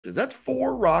That's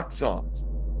four rock songs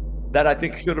that I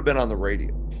think should have been on the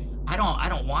radio. I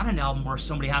don't want an album where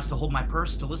somebody has to hold my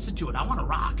purse to listen to it. I want to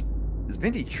rock. Is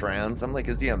Vinny trans? I'm like,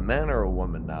 is he a man or a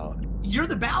woman now? You're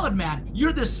the ballad man.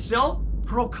 You're the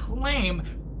self-proclaimed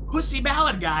pussy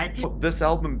ballad guy. This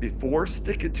album before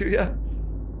Stick It To Ya?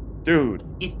 Dude.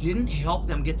 It didn't help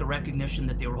them get the recognition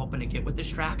that they were hoping to get with this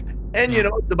track. And Man,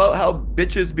 it's about how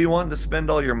bitches be wanting to spend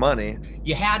all your money.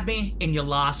 you had me and you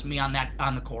lost me on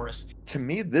the chorus. To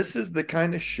me, this is the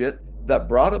kind of shit that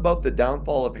brought about the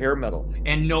downfall of hair metal.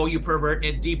 And no, you pervert,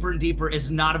 it deeper and deeper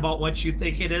is not about what you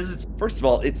think it is. First of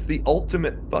all, it's the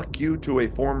ultimate fuck you to a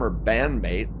former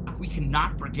bandmate. We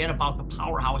cannot forget about the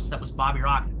powerhouse that was Bobby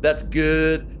Rock. That's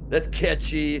good. That's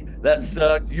catchy. That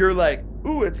sucks. You're like,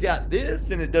 ooh, it's got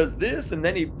this and it does this. And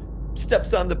then he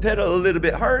steps on the pedal a little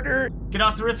bit harder. Get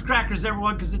out the Ritz crackers,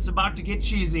 everyone, because it's about to get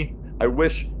cheesy. I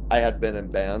wish I had been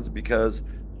in bands because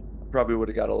I probably would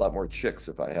have got a lot more chicks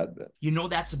if I had been.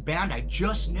 That's a band I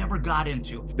just never got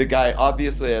into. The guy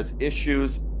obviously has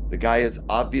issues. The guy is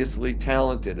obviously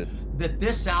talented. That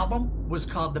this album was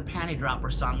called the Panty Dropper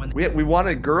song. When We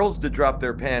wanted girls to drop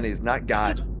their panties, not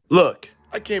guys. Look,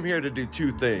 I came here to do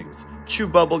two things: chew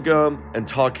bubblegum and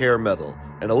talk hair metal.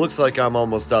 And it looks like I'm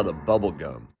almost out of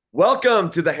bubblegum. Welcome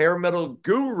to the Hair Metal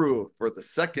Guru for the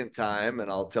second time,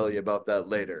 and I'll tell you about that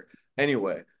later.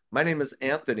 Anyway, my name is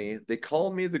Anthony. They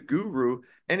call me the Guru.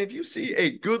 And if you see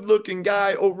a good-looking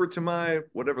guy over to my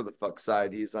whatever the fuck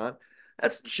side he's on,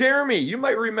 that's Jeremy. You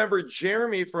might remember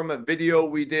Jeremy from a video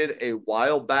we did a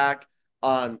while back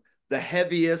on the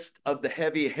heaviest of the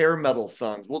heavy hair metal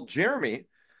songs. Well, Jeremy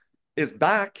is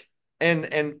back,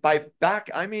 and by back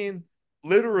I mean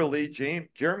literally.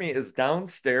 Jeremy is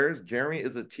downstairs. Jeremy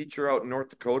is a teacher out in North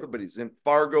Dakota, but he's in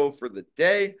Fargo for the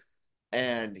day,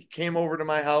 and he came over to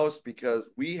my house because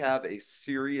we have a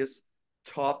serious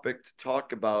topic to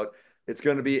talk about. It's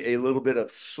going to be a little bit of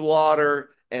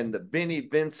Slaughter and the Vinnie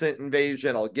Vincent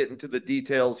invasion. I'll get into the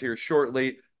details here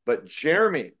shortly, but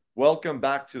Jeremy, welcome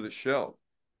back to the show.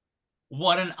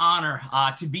 What an honor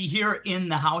to be here in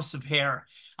the House of Hair.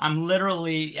 I'm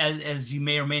literally, as you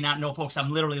may or may not know, folks,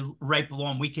 I'm literally right below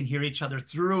him. We can hear each other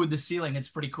through the ceiling. It's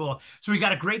pretty cool. So we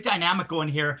got a great dynamic going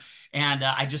here. And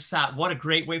I just thought, what a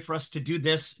great way for us to do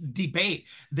this debate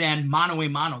than mano a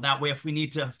mano. That way, if we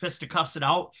need to fisticuffs it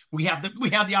out, we have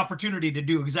the opportunity to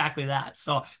do exactly that.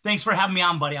 So thanks for having me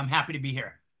on, buddy. I'm happy to be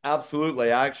here.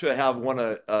 Absolutely. I actually have one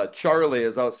of Charlie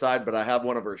is outside, but I have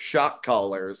one of her shock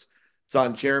collars. It's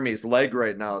on Jeremy's leg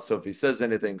right now. So if he says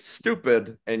anything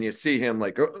stupid and you see him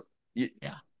like, Yeah,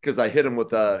 because I hit him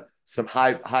with some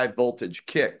high voltage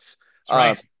kicks. that's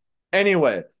right.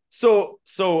 Anyway, so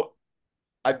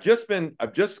I've just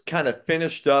kind of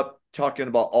finished up talking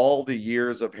about all the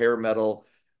years of hair metal,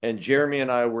 and Jeremy and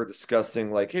I were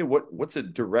discussing like, hey, what's a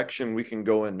direction we can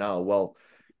go in now? Well,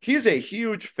 he's a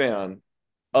huge fan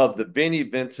of the Vinnie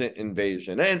Vincent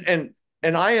Invasion, and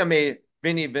I am a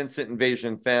Vinnie Vincent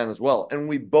Invasion fan as well, and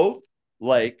we both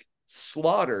like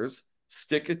Slaughter's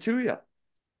 "Stick It To Ya,"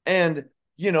 and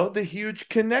the huge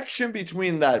connection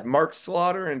between that. Mark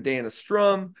Slaughter and Dana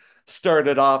Strum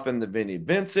started off in the Vinnie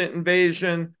Vincent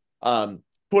Invasion,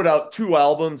 put out two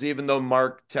albums, even though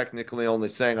Mark technically only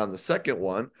sang on the second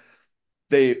one.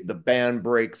 The band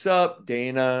breaks up.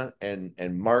 Dana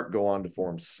and Mark go on to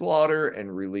form Slaughter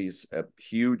and release a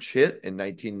huge hit in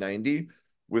 1990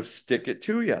 with "Stick It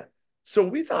To Ya." So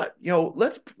we thought,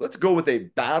 let's go with a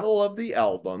battle of the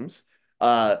albums.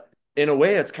 In a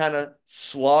way, it's kind of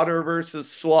Slaughter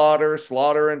versus Slaughter,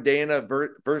 Slaughter and Dana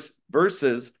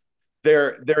versus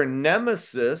their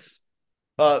nemesis,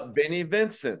 Vinnie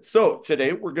Vincent. So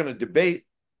today we're going to debate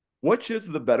which is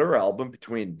the better album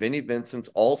between Vinnie Vincent's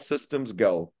All Systems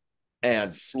Go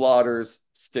and Slaughter's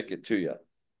 "Stick It To Ya."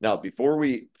 Now, before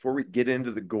we get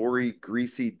into the gory,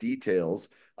 greasy details,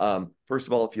 first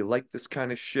of all, if you like this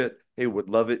kind of shit, hey, would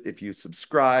love it if you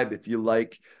subscribe. If you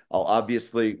like, I'll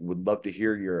obviously would love to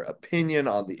hear your opinion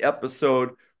on the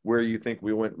episode, where you think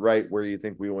we went right, where you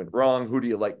think we went wrong, who do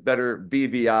you like better,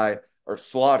 BVI or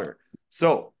Slaughter.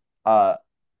 So,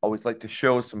 always like to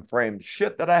show some framed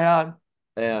shit that I had,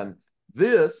 and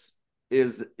this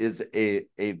is a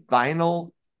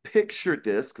vinyl picture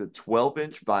disc, a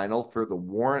 12-inch vinyl for the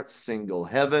Warrant single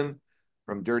 "Heaven"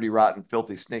 from Dirty Rotten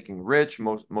Filthy Snaking Rich.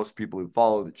 Most people who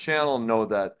follow the channel know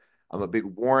that I'm a big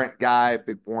Warrant guy,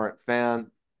 big Warrant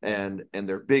fan, and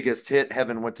their biggest hit,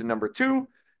 "Heaven," went to number 2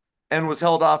 and was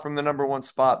held off from the number 1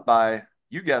 spot by,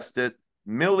 you guessed it,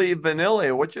 Milli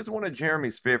Vanilli, which is one of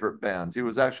Jeremy's favorite bands. He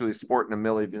was actually sporting a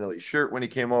Milli Vanilli shirt when he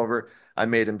came over. I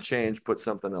made him change, put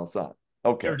something else on.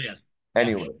 Okay. Sure did. Yeah.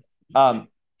 Anyway,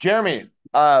 Jeremy,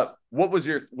 what was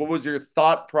your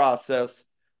thought process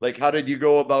Like, how did you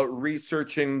go about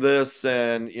researching this?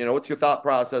 And, what's your thought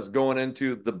process going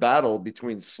into the battle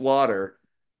between Slaughter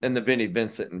and the Vinnie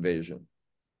Vincent invasion?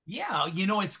 Yeah,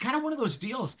 it's kind of one of those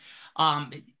deals.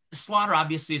 Um, Slaughter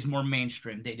obviously is more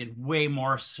mainstream. They did way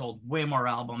more, sold way more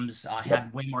albums, Yep.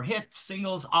 had way more hits,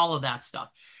 singles, all of that stuff.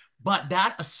 But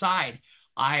that aside,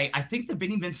 I think the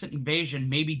Vinnie Vincent Invasion,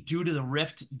 maybe due to the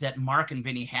rift that Mark and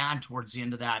Vinnie had towards the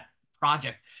end of that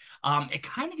project, it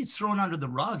kind of gets thrown under the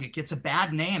rug. It gets a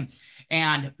bad name.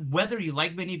 And whether you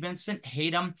like Vinnie Vincent,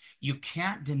 hate him, you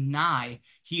can't deny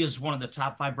he is one of the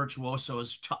top five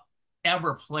virtuosos to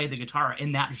ever play the guitar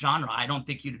in that genre. I don't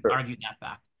think you'd Sure. argue that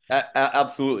back.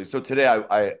 Absolutely. So today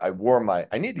I wore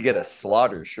I need to get a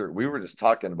Slaughter shirt. We were just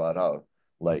talking about how,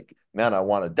 like, man, I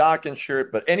want a Dawkins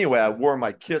shirt. But anyway, I wore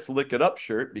my Kiss Lick It Up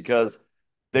shirt because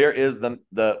there is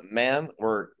the man,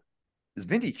 or is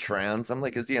Vinny trans? I'm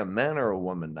like, is he a man or a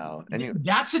woman now? Anyway.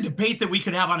 That's a debate that we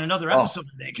could have on another Oh, episode,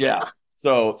 I think. yeah.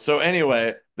 So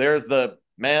anyway, there's the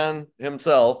man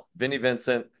himself, Vinnie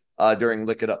Vincent, during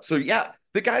Lick It Up. So yeah,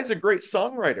 the guy's a great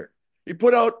songwriter. He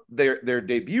put out their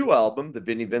debut album, the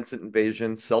Vinnie Vincent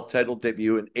Invasion, self-titled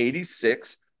debut in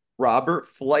 '86. Robert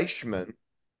Fleischman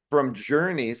from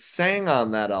Journey sang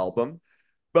on that album.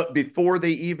 But before they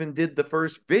even did the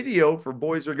first video for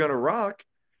Boys Are Gonna Rock,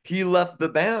 he left the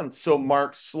band. So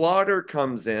Mark Slaughter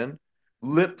comes in,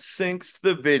 lip syncs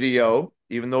the video,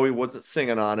 even though he wasn't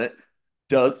singing on it,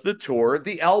 does the tour.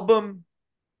 The album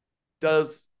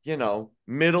does,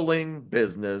 middling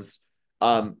business,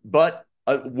 but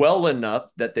well enough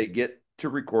that they get to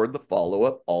record the follow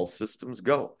up, All Systems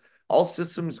Go. All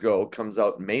Systems Go comes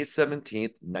out May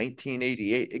 17th,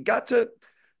 1988. It got to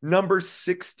number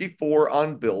 64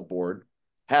 on Billboard,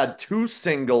 had two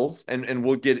singles, and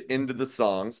we'll get into the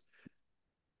songs.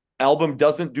 Album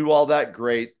doesn't do all that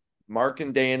great. Mark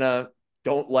and Dana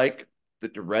don't like the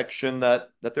direction that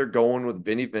they're going with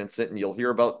Vinnie Vincent, and you'll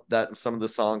hear about that in some of the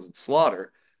songs in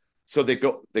Slaughter. So they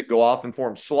go off and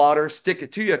form Slaughter. Stick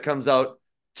It To You comes out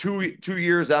two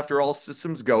years after All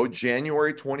Systems Go,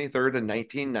 January 23rd of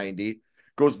 1990,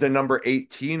 goes to number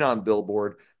 18 on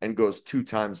Billboard and goes two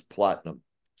times platinum.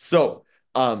 So,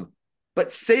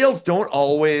 but sales don't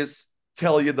always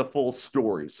tell you the full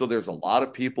story. So there's a lot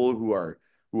of people who are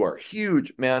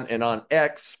huge, man. And on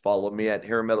X, follow me at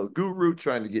Hair Metal Guru,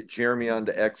 trying to get Jeremy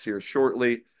onto X here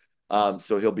shortly.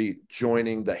 So he'll be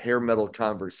joining the hair metal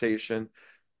conversation.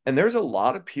 And there's a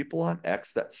lot of people on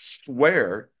X that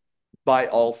swear by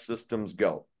All Systems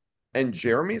Go. And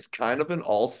Jeremy's kind of an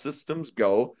All Systems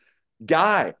Go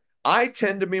guy. I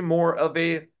tend to be more of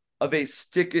a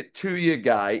stick it to you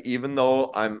guy, even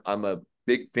though I'm a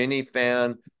big Vinny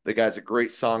fan. The guy's a great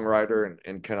songwriter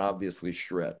and can obviously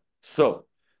shred. So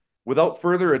without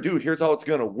further ado, here's how it's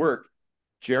going to work.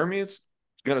 Jeremy is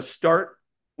going to start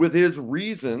with his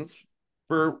reasons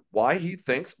for why he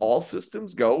thinks All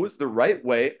Systems Go is the right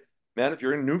way. Man, if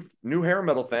you're a new hair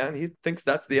metal fan, he thinks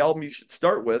that's the album you should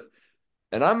start with.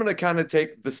 And I'm going to kind of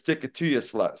take the stick it to you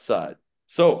side.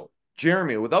 So,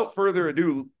 Jeremy, without further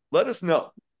ado, let us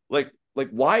know, like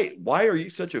why are you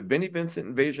such a Vinnie Vincent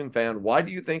Invasion fan? Why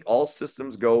do you think All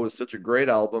Systems Go is such a great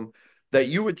album that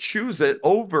you would choose it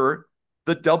over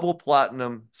the double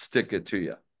platinum Stick It To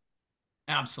You?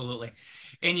 Absolutely.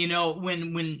 And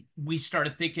when we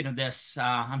started thinking of this,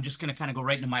 I'm just going to kind of go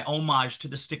right into my homage to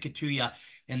the Stick It To Ya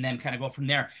and then kind of go from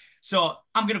there. So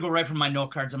I'm going to go right from my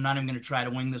note cards. I'm not even going to try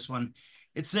to wing this one.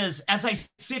 It says, as I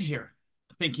sit here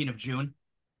thinking of June,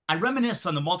 I reminisce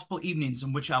on the multiple evenings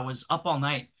in which I was up all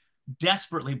night,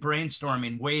 desperately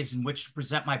brainstorming ways in which to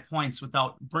present my points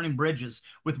without burning bridges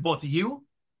with both you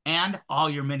and all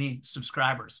your many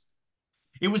subscribers.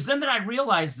 It was then that I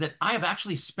realized that I have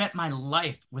actually spent my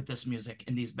life with this music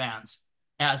and these bands,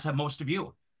 as have most of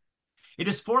you. It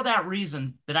is for that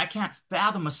reason that I can't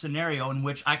fathom a scenario in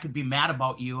which I could be mad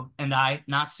about you and I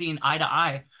not seeing eye to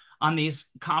eye on these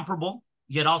comparable,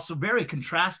 yet also very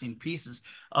contrasting pieces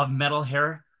of metal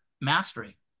hair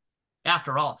mastery.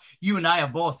 After all, you and I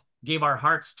have both gave our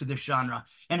hearts to this genre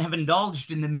and have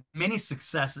indulged in the many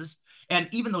successes and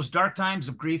even those dark times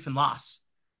of grief and loss.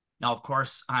 Now, of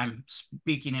course, I'm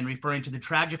speaking and referring to the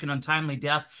tragic and untimely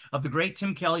death of the great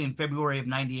Tim Kelly in February of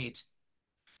 '98.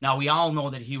 Now, we all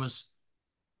know that he was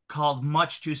called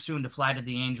much too soon to fly to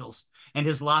the Angels, and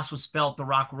his loss was felt the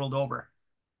rock world over.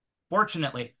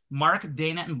 Fortunately, Mark,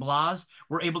 Dana, and Blas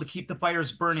were able to keep the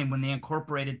fires burning when they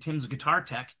incorporated Tim's guitar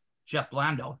tech, Jeff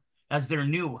Blando, as their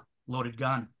new loaded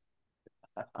gun.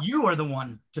 You are the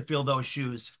one to fill those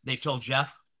shoes, they told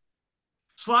Jeff.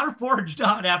 Slaughter forged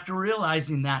on after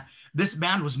realizing that this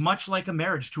band was much like a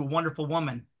marriage to a wonderful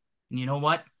woman. And you know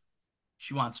what?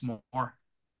 She wants more.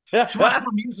 She wants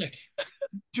more music,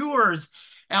 tours,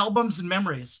 albums, and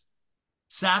memories.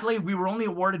 Sadly, we were only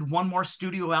awarded one more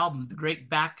studio album, The Great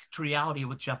Back to Reality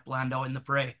with Jeff Blando in the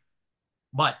fray.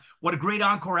 But what a great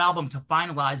encore album to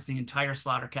finalize the entire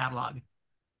Slaughter catalog.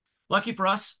 Lucky for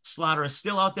us, Slaughter is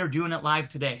still out there doing it live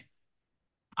today.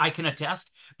 I can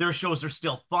attest their shows are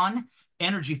still fun,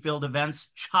 energy filled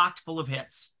events, chocked full of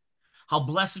hits. How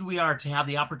blessed we are to have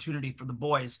the opportunity for the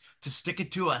boys to stick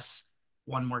it to us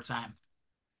one more time.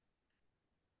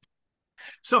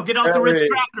 So get out the Ritz Hey,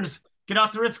 crackers. Get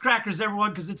out the Ritz crackers,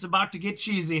 everyone, because it's about to get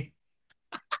cheesy.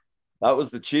 that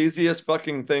was the cheesiest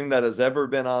fucking thing that has ever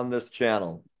been on this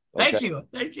channel. Okay. Thank you.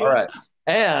 Thank All you. right.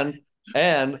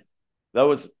 And that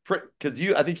was because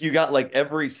I think you got like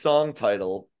every song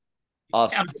title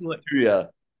off Absolutely. Studio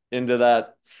into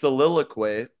that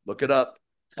soliloquy. Look it up.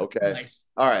 Okay. Nice.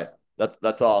 All right.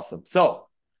 That's awesome. So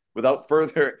without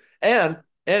further and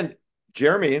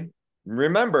Jeremy,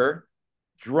 remember,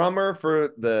 drummer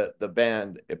for the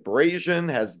band Abrasion,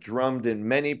 has drummed in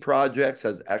many projects,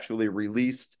 has actually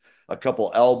released a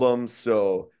couple albums.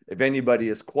 So if anybody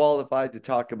is qualified to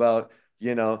talk about,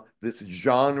 this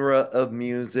genre of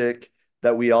music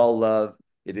that we all love,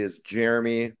 it is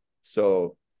Jeremy.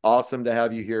 So awesome to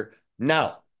have you here.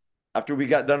 Now, after we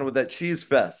got done with that cheese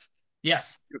fest,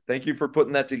 Yes. thank you for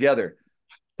putting that together.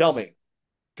 Tell me,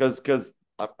 because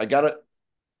I gotta,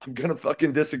 I'm gonna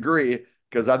fucking disagree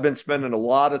because I've been spending a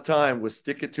lot of time with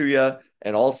Stick It To Ya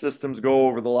and All Systems Go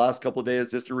over the last couple of days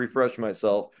just to refresh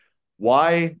myself.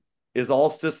 Why is All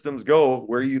Systems Go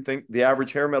where you think the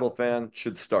average hair metal fan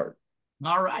should start?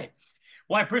 All right.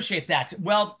 Well, I appreciate that.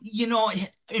 Well,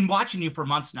 in watching you for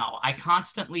months now, I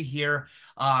constantly hear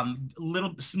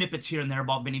little snippets here and there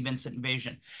about Vinnie Vincent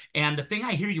Invasion. And the thing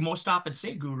I hear you most often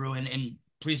say, Guru, and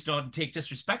please don't take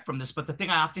disrespect from this, but the thing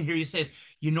I often hear you say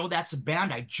is, that's a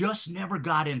band I just never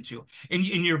got into. And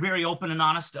you're very open and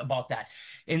honest about that.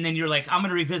 And then you're like, I'm going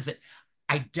to revisit.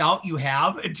 I doubt you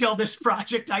have until this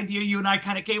project idea you and I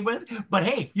kind of came with. But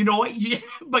hey, you know what?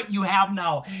 But you have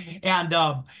now. And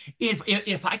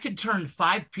if I could turn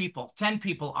 5 people, 10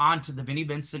 people onto the Vinnie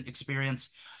Vincent experience,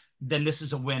 then this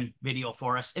is a win video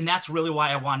for us. And that's really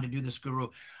why I wanted to do this, Guru.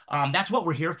 That's what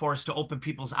we're here for, is to open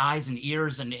people's eyes and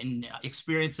ears and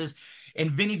experiences. And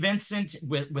Vinnie Vincent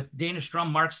with Danish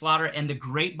Drum, Mark Slaughter, and the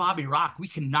great Bobby Rock. We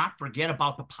cannot forget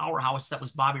about the powerhouse that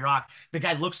was Bobby Rock. The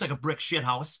guy looks like a brick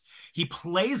shithouse. He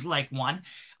plays like one.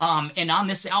 And on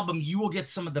this album, you will get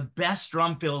some of the best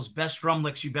drum fills, best drum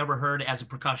licks you've ever heard as a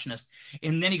percussionist.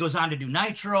 And then he goes on to do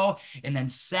Nitro, and then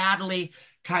sadly,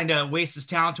 kind of wastes his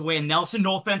talent away. And Nelson,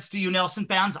 no offense to you, Nelson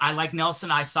fans. I like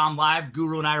Nelson. I saw him live.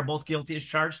 Guru and I are both guilty as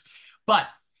charged. But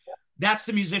that's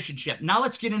the musicianship. Now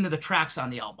let's get into the tracks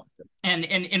on the album.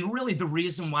 And really the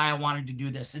reason why I wanted to do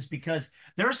this is because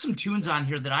there are some tunes on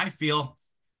here that I feel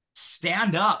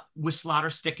stand up with Slaughter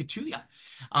Stick It To Ya.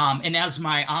 And as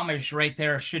my homage right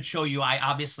there should show you, I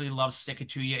obviously love Stick It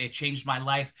To Ya. It changed my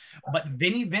life. But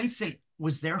Vinnie Vincent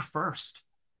was there first.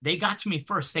 They got to me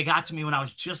first. They got to me when I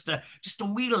was just a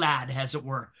wee lad, as it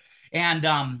were. And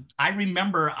I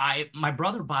remember my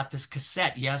brother bought this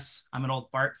cassette. Yes, I'm an old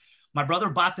fart. My brother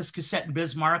bought this cassette in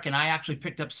Bismarck, and I actually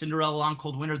picked up Cinderella Long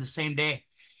Cold Winter the same day.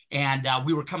 And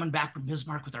we were coming back from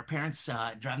Bismarck with our parents,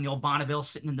 driving the old Bonneville,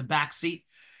 sitting in the back seat.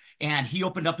 And he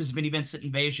opened up his Vinnie Vincent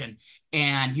Invasion.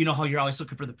 And you know how you're always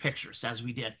looking for the pictures, as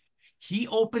we did. He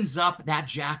opens up that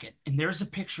jacket, and there's a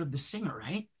picture of the singer,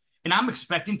 right? And I'm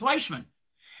expecting Fleischman.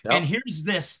 And Yep. here's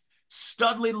this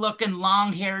studly looking,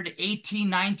 long haired 18,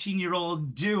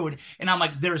 19-year-old dude. And I'm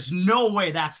like, there's no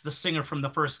way that's the singer from the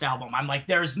first album. I'm like,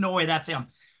 there's no way that's him.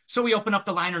 So we open up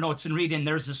the liner notes and read, and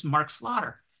there's this Mark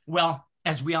Slaughter. Well,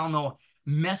 as we all know,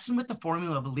 messing with the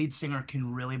formula of a lead singer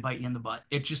can really bite you in the butt.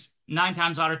 It just 9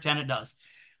 times out of 10, it does.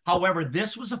 However,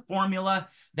 this was a formula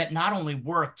that not only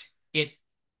worked, it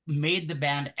made the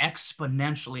band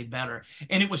exponentially better.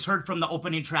 And it was heard from the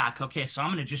opening track. Okay, so I'm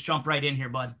going to just jump right in here,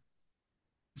 bud.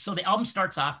 So the album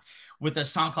starts off with a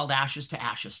song called Ashes to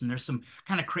Ashes, and there's some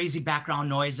kind of crazy background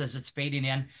noise as it's fading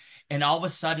in. And all of a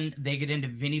sudden, they get into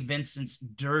Vinnie Vincent's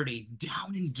dirty,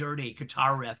 down and dirty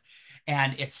guitar riff.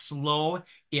 And it's slow,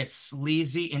 it's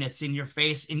sleazy, and it's in your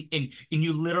face. And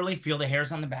you literally feel the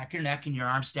hairs on the back of your neck and your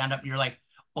arms stand up, and you're like,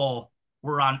 oh,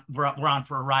 we're on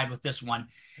for a ride with this one.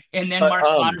 And then Mark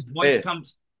Slaughter's voice Hey,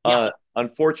 comes. Yeah.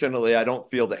 unfortunately, I don't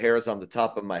feel the hairs on the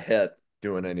top of my head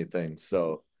doing anything.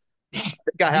 So I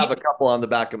think I have a The, couple on the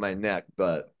back of my neck,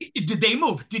 but did they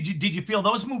move? Did you feel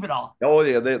those move at all? oh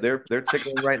yeah, they're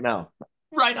tickling right now.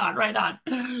 Right on, right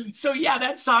on. So yeah,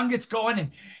 that song gets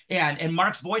going and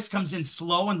Mark's voice comes in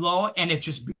slow and low and it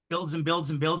just builds and builds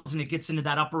and builds and it gets into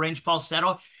that upper range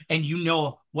falsetto and you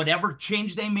know whatever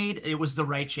change they made, it was the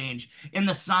right change. And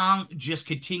the song just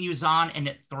continues on and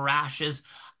it thrashes.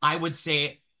 I would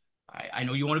say, I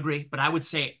know you won't agree, but I would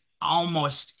say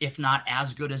almost, if not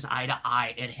as good as Eye to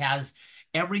Eye. It has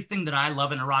everything that I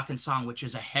love in a rockin' song, which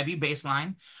is a heavy bass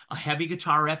line, a heavy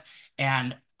guitar riff,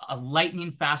 and a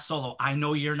lightning fast solo. I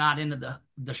know you're not into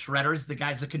the shredders, the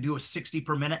guys that can do a 60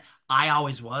 per minute. I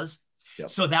always was. Yep.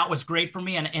 So that was great for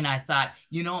me. And I thought,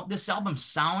 this album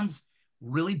sounds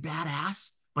really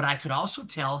badass, but I could also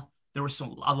tell there was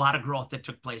a lot of growth that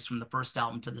took place from the first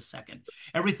album to the second.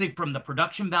 Everything from the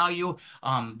production value,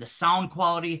 the sound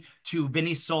quality to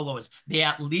Vinny's solos. They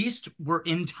at least were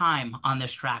in time on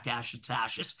this track, Ashes to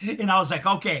Ashes. And I was like,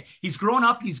 okay, he's grown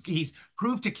up. He's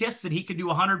proved to Kiss that he could do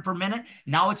 100 per minute.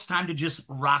 Now it's time to just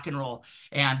rock and roll.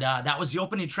 And that was the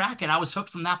opening track, and I was hooked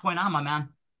from that point on, my man.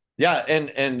 Yeah,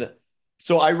 and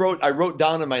so I wrote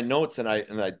down in my notes, and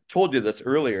I told you this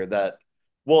earlier that,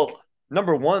 well,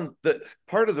 number one, the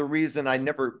part of the reason I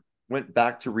never went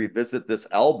back to revisit this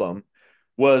album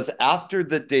was after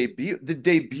the debut. The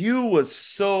debut was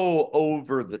so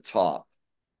over the top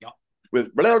Yep.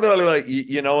 with blah, blah, blah,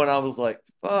 and I was like,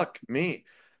 fuck me.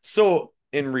 So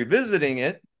in revisiting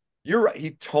it, you're right.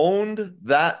 He toned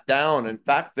that down. In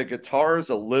fact, the guitar is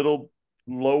a little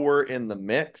lower in the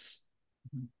mix.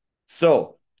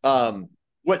 So,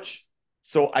 which,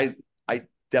 so I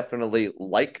definitely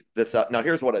like this. Now,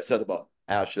 here's what I said about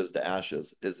Ashes to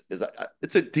Ashes is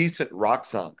it's a decent rock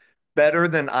song, better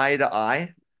than Eye to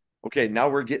Eye. Okay, now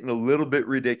we're getting a little bit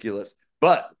ridiculous,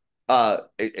 but a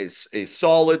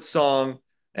solid song,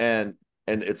 and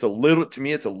it's a little, to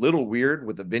me, it's a little weird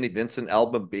with the Vinnie Vincent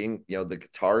album being, the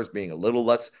guitars being a little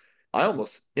less.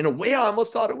 In a way, I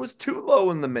almost thought it was too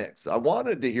low in the mix. I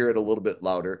wanted to hear it a little bit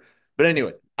louder. But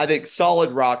anyway, I think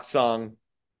solid rock song.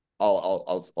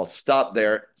 I'll stop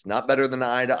there. It's not better than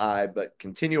Eye to Eye, but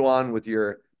continue on with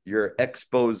your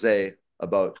expose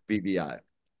about BBI.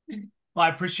 Well, I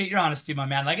appreciate your honesty, my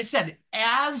man. Like I said,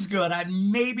 as good. I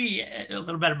maybe a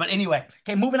little better, but anyway.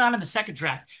 Okay, moving on to the second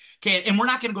track. Okay, and we're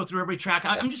not going to go through every track.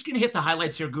 I'm just going to hit the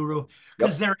highlights here, Guru,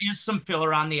 because Yep. there is some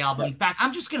filler on the album. Yep. In fact,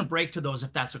 I'm just going to break to those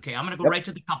if that's okay. I'm going to go Yep. right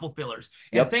to the couple fillers,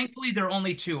 and Yep. thankfully there are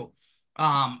only two.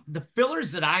 The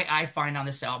fillers that I find on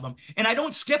this album, and I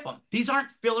don't skip them. These aren't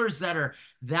fillers that are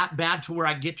that bad to where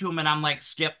I get to them and I'm like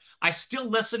skip. I still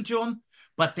listen to them,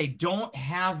 but they don't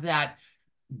have that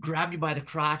grab you by the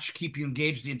crotch, keep you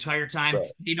engaged the entire time. Right.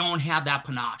 They don't have that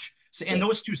panache. So, and Yeah.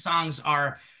 those two songs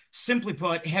are simply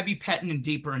put, heavy petting and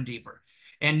deeper and deeper.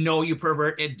 And no, you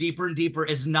pervert, it deeper and deeper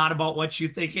is not about what you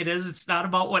think it is. It's not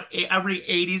about what every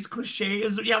 80s cliche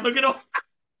is. Yeah, look at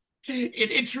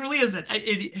it truly isn't.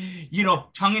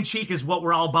 Tongue in cheek is what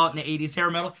we're all about in the 80s hair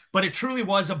metal, but it truly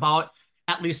was about,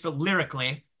 at least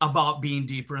lyrically, about being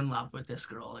deeper in love with this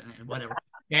girl and whatever.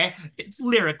 Okay.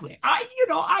 Lyrically,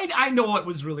 I know what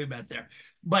was really meant there.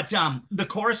 But the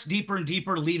chorus deeper and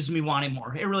deeper leaves me wanting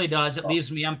more. It really does. It Oh,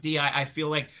 leaves me empty. I feel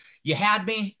like you had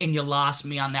me and you lost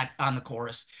me on the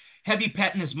chorus. Heavy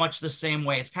Petting is much the same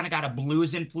way. It's kind of got a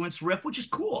blues influence riff, which is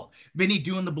cool. Vinny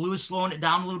doing the blues, slowing it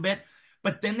down a little bit.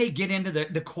 But then they get into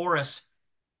the chorus,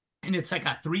 and it's like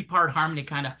a three-part harmony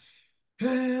kind of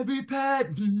heavy pet,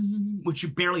 which you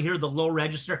barely hear the low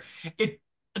register. It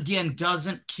again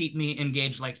doesn't keep me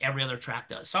engaged like every other track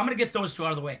does. So I'm gonna get those two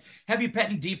out of the way. Heavy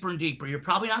petting deeper and deeper. You're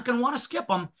probably not gonna want to skip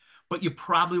them, but you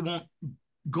probably won't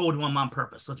go to them on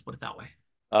purpose. Let's put it that way.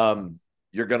 Um,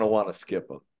 you're gonna want to skip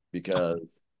them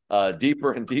because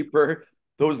deeper and deeper,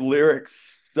 those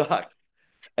lyrics suck,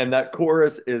 and that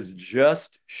chorus is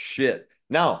just shit.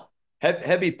 Now,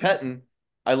 heavy petting,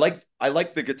 I like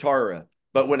the guitar riff,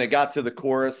 but when it got to the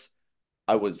chorus,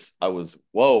 I was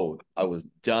whoa, I was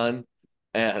done.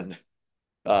 And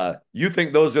you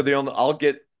think those are the only? I'll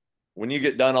get when you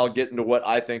get done. I'll get into what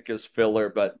I think is filler.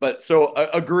 But so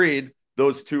agreed.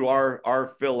 Those two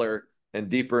are filler, and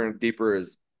deeper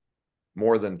is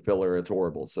more than filler. It's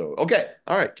horrible. So okay,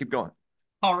 all right, keep going.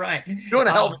 All right. Doing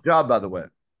a hell Um, of a job, by the way.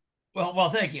 well,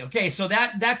 thank you. Okay, so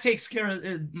that takes care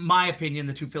of, my opinion,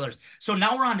 the two fillers. So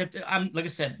now we're on to, I'm like I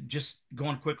said, just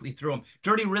going quickly through them.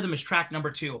 Dirty Rhythm is track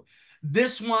number two.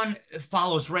 This one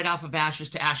follows right off of Ashes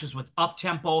to Ashes with up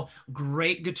tempo,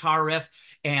 great guitar riff,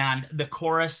 and the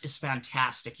chorus is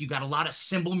fantastic. You got a lot of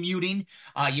cymbal muting.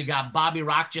 You got Bobby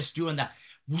Rock just doing the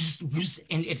whoosh, whoosh,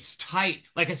 and it's tight.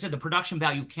 Like I said, the production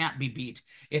value can't be beat.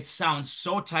 It sounds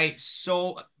so tight,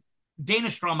 so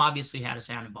Danish drum obviously had his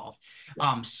hand involved.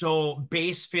 So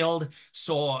bass filled,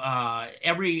 so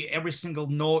every single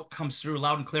note comes through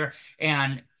loud and clear,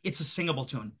 and it's a singable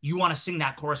tune. You want to sing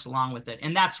that chorus along with it,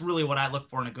 and that's really what I look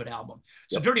for in a good album.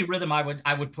 So Yep. Dirty Rhythm, I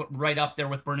would put right up there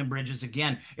with Burning Bridges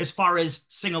again, as far as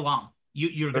sing along.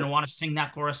 You're gonna Sure. want to sing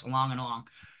that chorus along and along.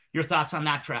 Your thoughts on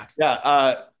that track?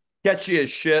 Yeah, catchy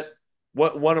as shit.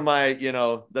 What one of my,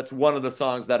 that's one of the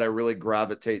songs that I really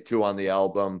gravitate to on the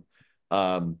album.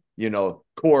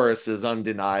 Chorus is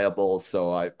undeniable,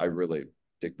 so I really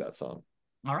dig that song.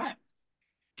 All right.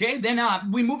 Okay,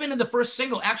 then we move into the first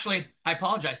single. Actually, I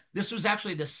apologize. This was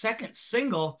actually the second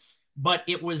single, but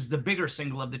it was the bigger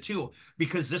single of the two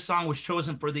because this song was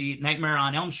chosen for the Nightmare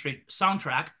on Elm Street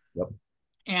soundtrack. Yep.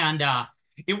 And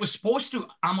it was supposed to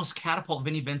almost catapult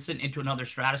Vinnie Vincent into another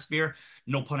stratosphere,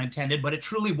 no pun intended, but it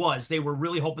truly was. They were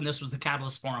really hoping this was the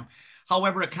catalyst for him.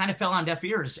 However, it kind of fell on deaf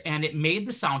ears and it made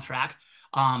the soundtrack.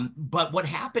 But what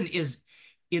happened is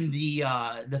in the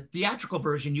theatrical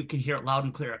version, you can hear it loud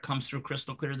and clear. It comes through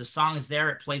crystal clear. The song is there.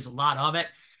 It plays a lot of it.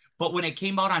 But when it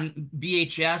came out on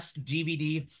VHS,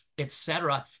 DVD,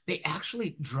 etc., they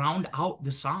actually drowned out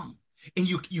the song and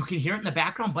you can hear it in the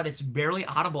background, but it's barely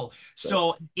audible. Right.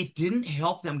 So it didn't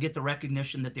help them get the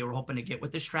recognition that they were hoping to get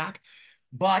with this track.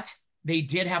 But they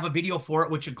did have a video for it,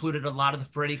 which included a lot of the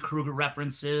Freddy Krueger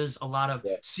references, a lot of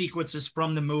Yeah. sequences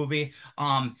from the movie.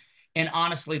 And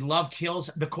honestly, Love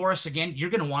Kills the chorus again. You're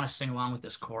gonna want to sing along with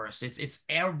this chorus. It's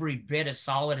every bit as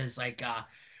solid as like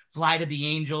Fly to the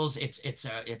Angels. It's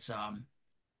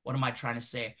what am I trying to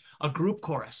say? A group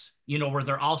chorus, where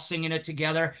they're all singing it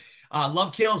together.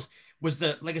 Love Kills was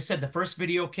like I said, the first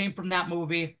video came from that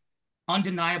movie.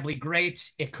 Undeniably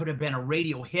great. It could have been a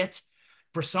radio hit.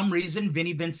 For some reason,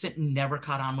 Vinnie Vincent never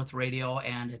caught on with radio,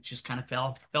 and it just kind of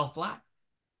fell flat.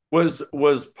 Was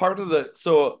part of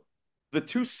the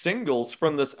two singles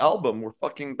from this album were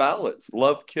fucking ballads,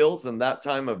 Love Kills and That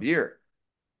Time of Year.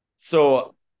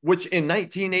 So, which in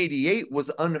 1988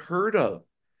 was unheard of.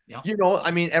 Yeah,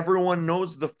 I mean, everyone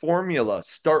knows the formula.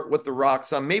 Start with the rock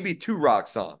song, maybe two rock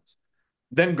songs,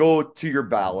 then go to your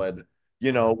ballad,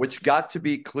 which got to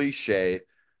be cliche,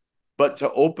 but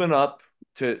to open up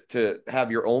to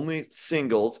have your only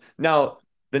singles. Now,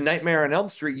 the Nightmare on Elm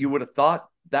Street, you would have thought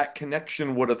that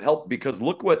connection would have helped because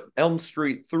look what Elm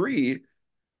Street 3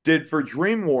 did for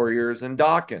Dream Warriors and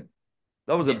Dokken.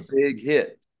 That was a yes, big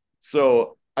hit.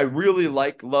 So I really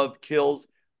like Love Kills.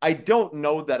 I don't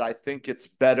know that I think it's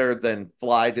better than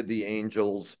Fly to the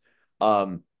Angels,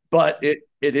 but it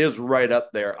is right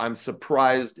up there. I'm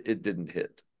surprised it didn't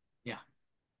hit. yeah.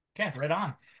 Okay, right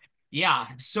on. Yeah,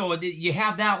 so you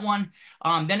have that one.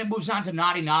 Then it moves on to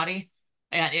Naughty Naughty.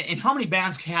 And how many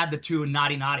bands had the two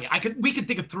Naughty Naughty? We could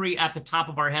think of three at the top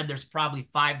of our head. There's probably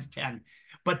 5 to 10.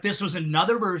 But this was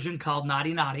another version called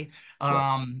Naughty Naughty.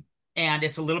 Yeah. And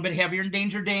it's a little bit heavier than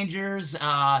Danger Dangers,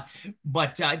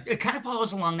 but it kind of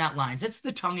follows along that lines. It's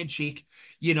the tongue in cheek,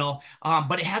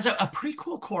 but it has a pretty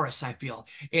cool chorus, I feel,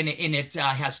 and it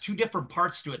has two different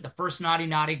parts to it. The first Naughty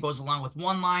Naughty goes along with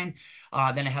one line,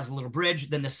 then it has a little bridge.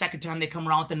 Then the second time they come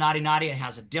around with the Naughty Naughty, it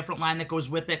has a different line that goes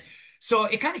with it. So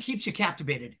it kind of keeps you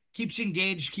captivated, keeps you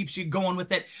engaged, keeps you going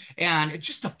with it. And it's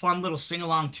just a fun little sing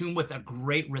along tune with a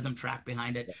great rhythm track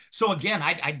behind it. So again,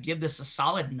 I'd give this a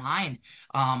solid 9.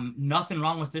 Nothing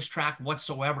wrong with this track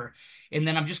whatsoever. And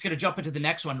then I'm just going to jump into the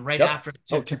next one right Yep. after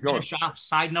Oh, to keep going. finish off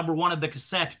side number 1 of the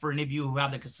cassette for any of you who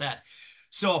have the cassette.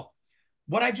 So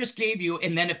what I just gave you,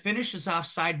 and then it finishes off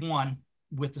side 1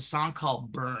 with the song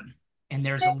called Burn. And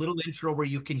there's a little intro where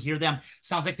you can hear them.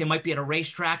 Sounds like they might be at a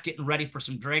racetrack getting ready for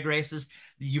some drag races.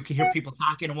 You can hear people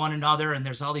talking to one another, and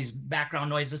there's all these background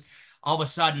noises. All of a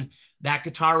sudden, that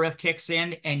guitar riff kicks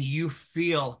in, and you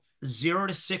feel 0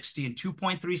 to 60 in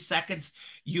 2.3 seconds.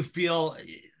 You feel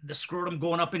the scrotum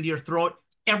going up into your throat.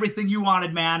 Everything you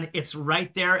wanted, man. It's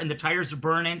right there, and the tires are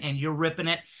burning, and you're ripping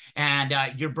it,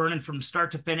 and you're burning from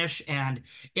start to finish, and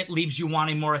it leaves you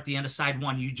wanting more at the end of side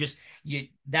 1.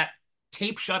 That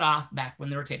tape shut off back when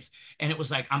there were tapes, and it was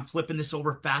like I'm flipping this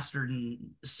over faster than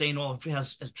St. Olaf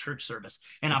has a church service,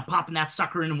 and I'm popping that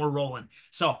sucker in and we're rolling.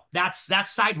 So that's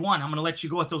side 1. I'm gonna let you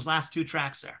go with those last 2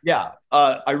 tracks there. Yeah,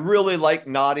 I really like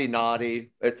Naughty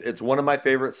Naughty. It's one of my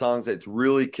favorite songs. It's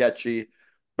really catchy.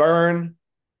 Burn.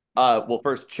 Well,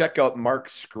 first check out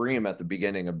Mark's scream at the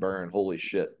beginning of Burn. Holy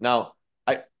shit! Now,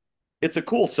 it's a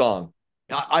cool song.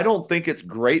 I don't think it's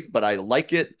great, but I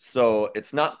like it. So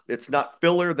it's not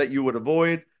filler that you would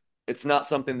avoid. It's not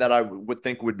something that I would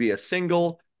think would be a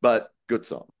single, but good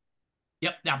song.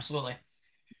 Yep, absolutely.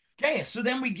 Okay, so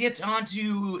then we get on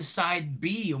to side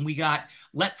B, and we got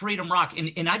Let Freedom Rock.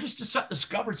 And I just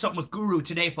discovered something with Guru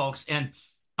today, folks. And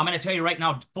I'm going to tell you right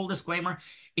now, full disclaimer,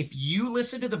 if you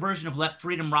listen to the version of Let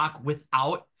Freedom Rock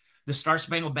without the Star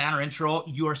Spangled Banner intro,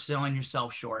 you are selling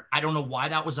yourself short. I don't know why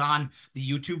that was on the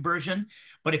YouTube version,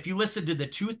 but if you listen to the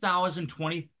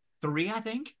 2023, I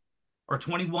think, or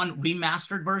 21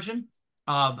 remastered version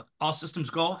of All Systems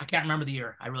Go, I can't remember the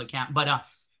year. I really can't, but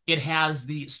it has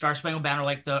the Star Spangled Banner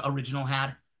like the original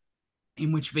had,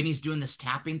 in which Vinny's doing this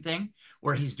tapping thing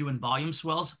where he's doing volume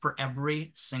swells for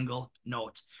every single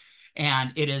note.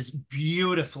 And it is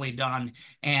beautifully done.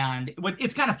 And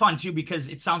it's kind of fun too, because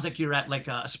it sounds like you're at like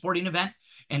a sporting event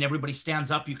and everybody stands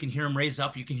up. You can hear them raise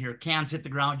up. You can hear cans hit the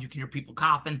ground. You can hear people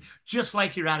coughing, just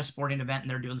like you're at a sporting event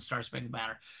and they're doing the Star Spangled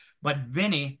Banner. But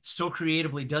Vinny so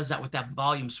creatively does that with that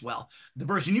volume swell. The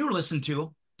version you were listening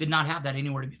to did not have that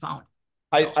anywhere to be found.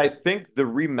 I, So, I think the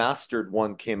remastered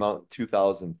one came out in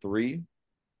 2003.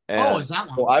 oh, And is that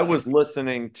so one? I Okay. was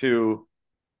listening to,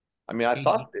 I mean, I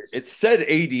thought 80. it said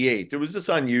 88. It was just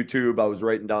on YouTube. I was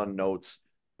writing down notes.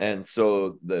 And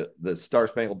so the Star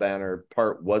Spangled Banner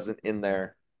part wasn't in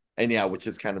there. And yeah, which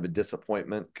is kind of a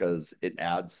disappointment because it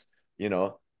adds, you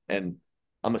know, and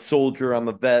I'm a soldier, I'm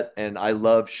a vet, and I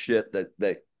love shit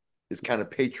that is kind of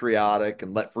patriotic,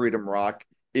 and Let Freedom Rock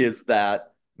is that.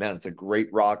 Man, it's a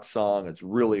great rock song. It's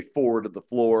really forward to the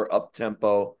floor, up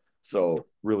tempo. So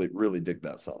really, really dig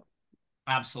that song.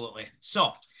 Absolutely.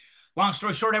 So, long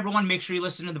story short, everyone, make sure you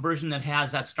listen to the version that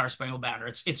has that Star Spangled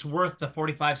Banner. It's worth the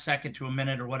 45-second to a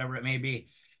minute or whatever it may be.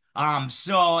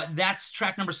 So that's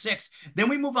track number 6. Then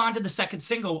we move on to the second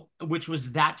single, which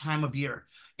was That Time of Year.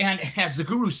 And as the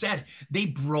guru said, they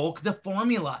broke the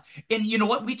formula. And you know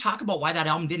what? We talk about why that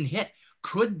album didn't hit.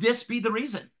 Could this be the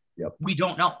reason? Yep. We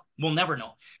don't know. We'll never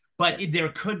know. But there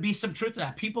could be some truth to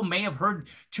that. People may have heard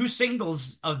two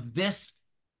singles of this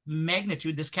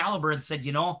magnitude, this caliber, and said,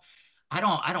 I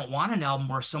don't want an album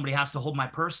where somebody has to hold my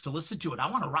purse to listen to it. I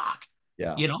want to rock,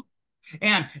 Yeah. you know?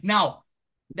 And now,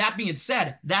 that being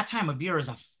said, That Time of Year is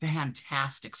a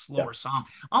fantastic, Yeah. slower song,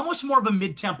 almost more of a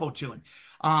mid-tempo tune.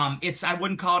 I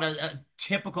wouldn't call it a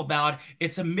typical ballad.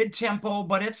 It's a mid-tempo,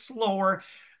 but it's slower,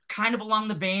 kind of along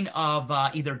the vein of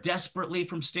either Desperately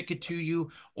from Stick It To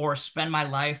You or Spend My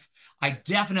Life. I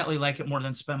definitely like it more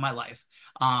than Spend My Life.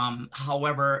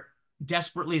 However,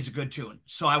 Desperately is a good tune,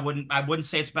 so I wouldn't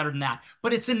say it's better than that,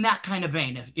 but it's in that kind of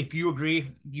vein. If you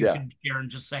agree, you Yeah. could share in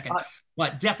just a second. I,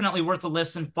 But definitely worth a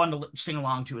listen, fun to sing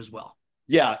along to as well.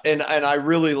 yeah, and I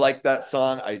really like that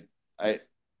song. I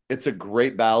it's a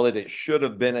great ballad. It should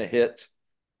have been a hit.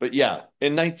 But yeah,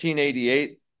 in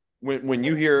 1988, when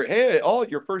you hear, hey, all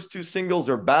your first two singles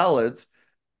are ballads,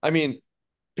 I mean,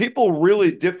 people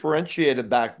really differentiated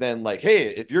back then, like,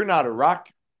 hey, if you're not a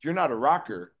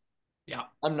rocker, Yeah.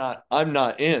 I'm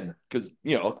not in, because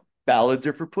ballads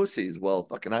are for pussies. Well,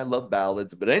 fucking I love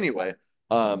ballads. But anyway,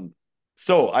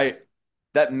 so I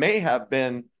that may have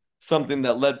been something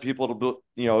that led people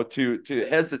to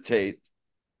hesitate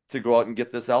to go out and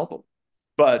get this album.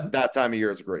 But That Time of Year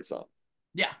is a great song.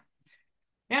 Yeah.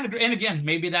 And again,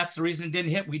 maybe that's the reason it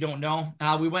didn't hit. We don't know.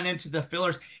 We went into the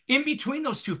fillers. In between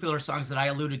those two filler songs that I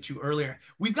alluded to earlier,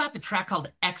 we've got the track called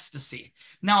Ecstasy.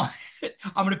 Now,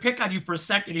 I'm going to pick on you for a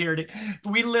second here.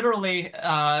 We literally,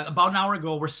 about an hour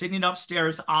ago, we're sitting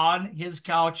upstairs on his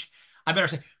couch. I better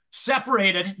say,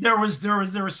 separated. There was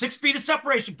 6 feet of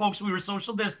separation, folks. We were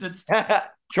social distanced.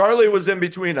 Charlie was in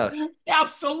between us.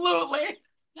 Absolutely.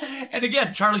 And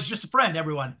again, Charlie's just a friend,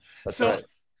 everyone. That's So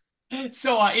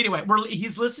right. anyway,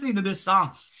 he's listening to this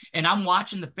song, and I'm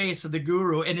watching the face of the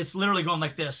guru, and it's literally going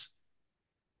like this.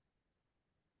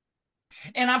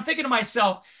 And I'm thinking to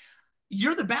myself,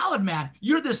 you're the ballad man.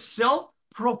 You're the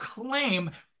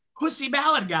self-proclaimed pussy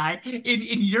ballad guy, and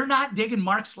you're not digging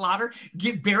Mark Slaughter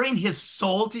bearing his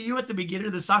soul to you at the beginning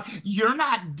of the song. You're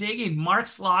not digging Mark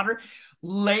Slaughter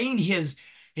laying his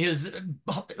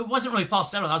it wasn't really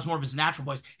falsetto, that was more of his natural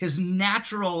voice, his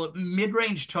natural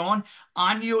mid-range tone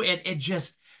on you. It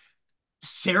just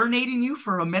serenading you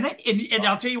for a minute. And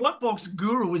I'll tell you what, folks,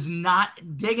 Guru was not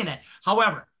digging it.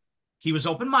 However, he was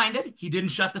open-minded. He didn't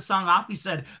shut the song off. He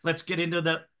said, let's get into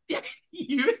the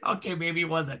okay, maybe he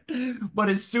wasn't. But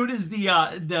as soon as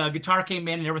the guitar came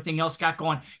in and everything else got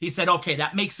going, he said, okay,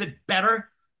 that makes it better,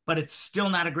 but it's still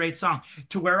not a great song.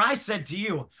 To where I said to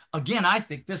you, again, I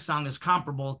think this song is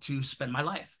comparable to Spend My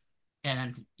Life.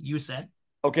 And you said,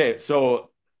 Okay,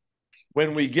 so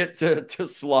when we get to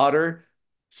Slaughter,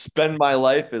 Spend My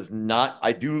Life is not.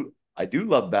 I do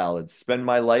love ballads. Spend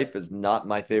My Life is not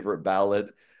my favorite ballad,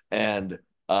 and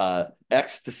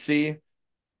Ecstasy,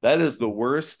 that is the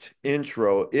worst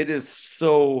intro. It is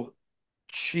so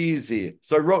cheesy.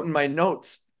 So I wrote in my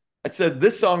notes, I said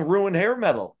this song ruined hair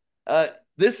metal.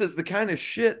 This is the kind of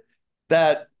shit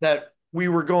that we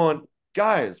were going,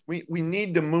 guys, we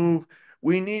need to move.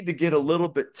 We need to get a little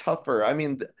bit tougher. I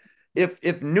mean,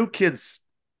 if New Kids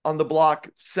on the Block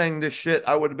sang this shit,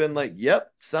 I would have been like,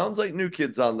 yep, sounds like New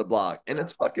Kids on the Block. And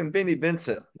it's fucking Vinnie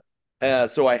Vincent.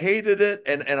 So I hated it.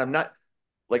 And I'm not,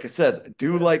 like I said, I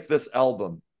do like this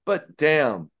album, but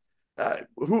damn,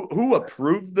 who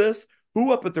approved this?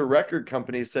 Who up at the record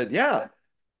company said, yeah,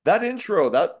 that intro,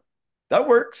 that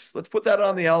works. Let's put that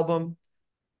on the album.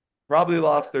 Probably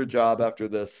lost their job after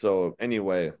this. So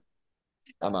anyway,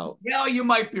 I'm out. Well, you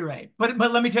might be right. But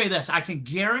let me tell you this. I can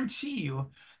guarantee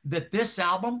you that this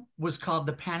album was called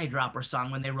the Panty Dropper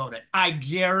song when they wrote it. I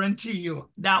guarantee you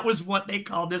that was what they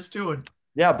called this tune.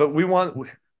 Yeah, but we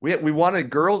wanted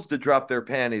girls to drop their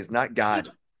panties, not guys.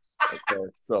 Okay,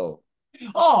 so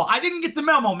Oh, I didn't get the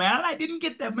memo, man. I didn't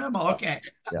get that memo. yeah, Okay.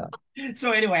 yeah.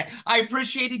 So anyway, I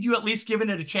appreciated you at least giving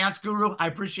it a chance, Guru. I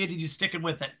appreciated you sticking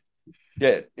with it.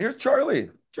 Yeah, here's Charlie.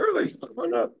 Charlie,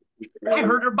 come up. I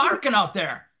heard her barking out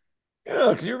there. Yeah,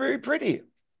 because you're very pretty.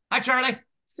 Hi, Charlie.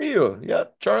 See you. Yeah,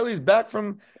 Charlie's back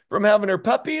from having her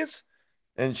puppies,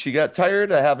 and she got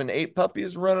tired of having 8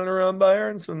 puppies running around by her,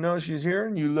 and so now she's here,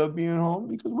 and you love being home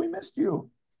because we missed you.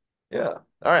 Yeah.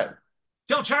 All right.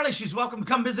 Tell Charlie she's welcome to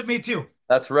come visit me too.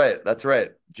 That's right. That's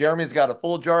right. Jeremy's got a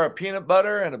full jar of peanut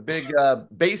butter and a big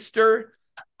baster,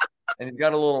 and he's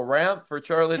got a little ramp for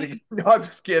Charlie to get. No, I'm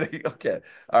just kidding. Okay.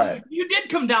 All right. You did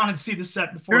come down and see the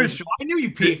set before the Usually, show. I knew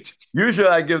you peaked. usually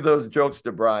I give those jokes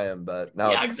to Brian, but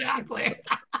now Yeah, it's exactly.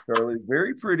 Charlie.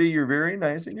 Very pretty. You're very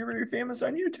nice, and you're very famous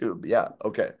on YouTube. Yeah.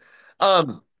 Okay.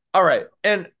 Um. All right.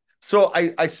 And so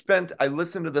I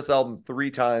listened to this album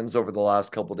 3 times over the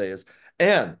last couple days,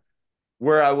 and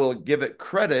where I will give it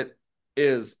credit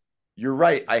is you're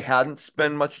right. I hadn't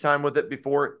spent much time with it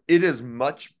before. It is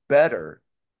much better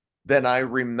than I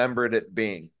remembered it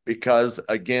being because,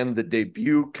 again, the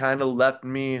debut kind of left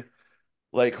me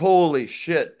like, holy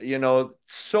shit,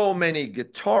 so many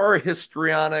guitar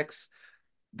histrionics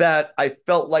that I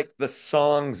felt like the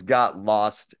songs got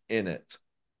lost in it.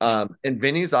 Yeah, And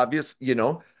Vinny's obvious,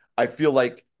 I feel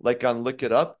like on Lick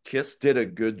It Up, Kiss did a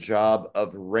good job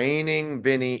of reining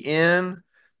Vinny in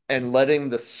and letting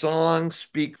the song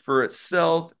speak for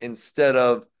itself instead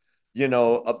of,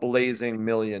 a blazing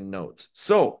million notes.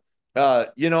 So,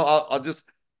 I'll just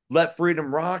Let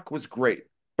Freedom Rock was great.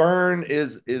 Burn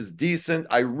is decent.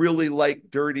 I really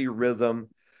like Dirty Rhythm.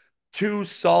 2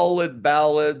 solid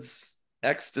ballads.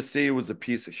 Ecstasy was a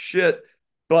piece of shit,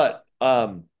 but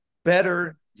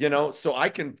better, so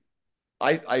I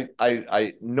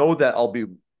know that I'll be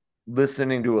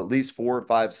listening to at least 4 or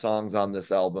 5 songs on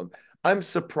this album. I'm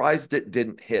surprised it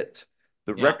didn't hit.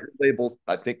 The yeah. record label,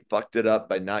 I think, fucked it up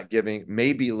by not giving,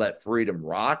 maybe Let Freedom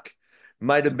Rock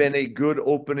might have been a good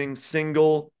opening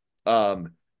single.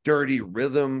 Dirty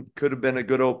Rhythm could have been a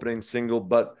good opening single,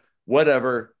 but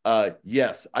whatever.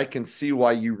 Yes, I can see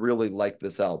why you really like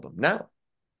this album. Now,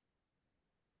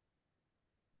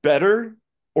 better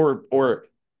or or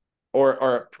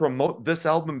or promote this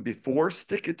album before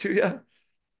Stick It To You?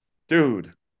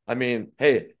 Dude, I mean,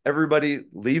 hey, everybody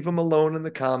leave him alone in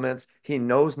the comments. He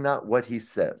knows not what he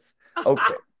says.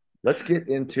 Okay, let's get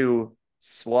into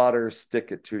Slaughter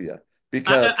Stick It To You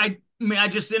because May I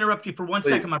just interrupt you for one please,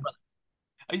 second, my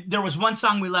brother? There was one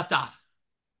song we left off.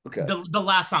 okay. The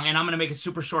last song, and I'm gonna make it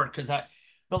super short because I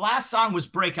the last song was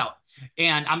Breakout.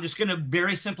 And I'm just gonna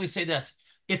very simply say this.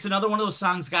 It's another one of those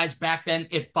songs, guys. Back then,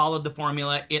 it followed the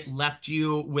formula. It left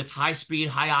you with high speed,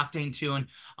 high octane tune.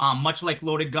 Much like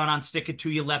Loaded Gun on Stick It To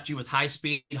You left you with high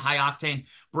speed, high octane.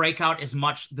 Breakout is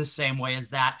much the same way as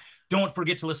that. Don't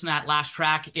forget to listen to that last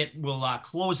track. It will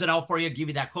close it out for you, give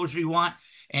you that closure you want.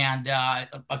 And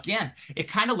again, it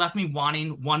kind of left me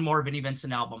wanting one more Vinnie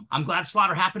Vincent album. I'm glad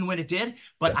Slaughter happened when it did,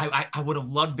 but Yeah. I would have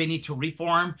loved Vinnie to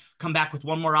reform, come back with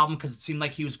one more album because it seemed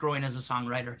like he was growing as a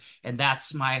songwriter, and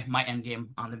that's my end game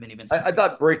on the Vinnie Vincent. I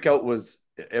thought Breakout was,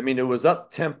 I mean, it was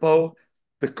up tempo.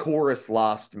 The chorus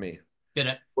lost me. Did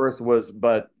it? Chorus was,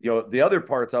 but the other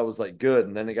parts I was like good,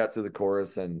 and then it got to the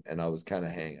chorus and I was kind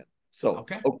of hanging. So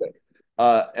Okay. okay,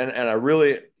 and I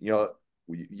really,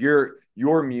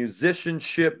 your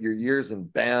musicianship, your years in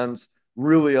bands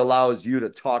really allows you to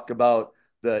talk about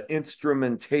the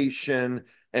instrumentation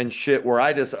and shit. Where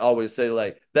I just always say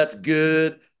like, that's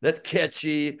good, that's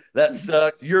catchy, that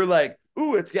sucks. You're like,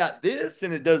 ooh, it's got this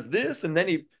and it does this, and then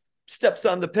he steps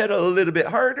on the pedal a little bit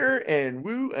harder and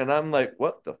woo, and I'm like,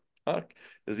 what the fuck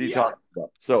is he Yeah. talking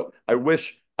about? So I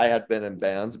wish I had been in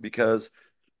bands because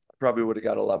I probably would have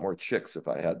got a lot more chicks if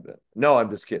I had been. No, I'm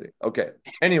just kidding. Okay.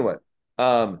 Anyway,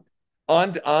 um,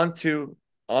 on to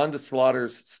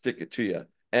Slaughter's Stick It To You.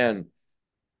 And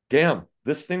damn,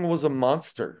 this thing was a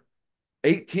monster.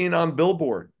 18 on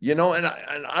Billboard, and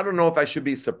I don't know if I should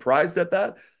be surprised at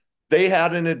that. They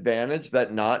had an advantage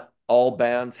that not all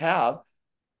bands have,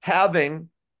 having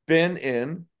been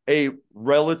in a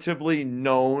relatively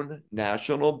known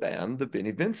national band, the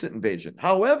Vinnie Vincent Invasion.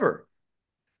 However,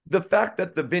 the fact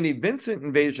that the Vinnie Vincent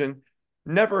Invasion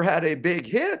never had a big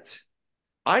hit,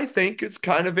 I think it's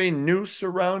kind of a noose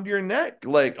around your neck.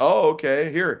 Like, oh,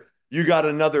 okay, here, you got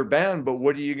another band, but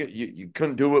what do you get? You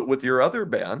couldn't do it with your other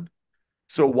band.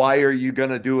 So why are you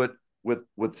going to do it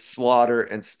with Slaughter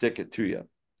and Stick It to You?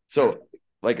 Sure. So,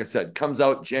 like I said, comes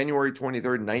out January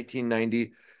 23rd,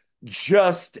 1990,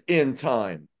 just in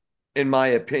time, in my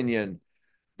opinion,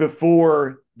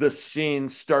 before the scene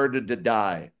started to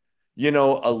die.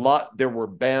 There were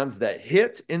bands that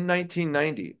hit in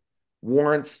 1990.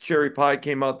 Warrant's Cherry Pie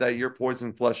came out that year,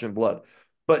 Poison, Flesh and Blood.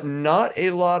 But not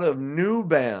a lot of new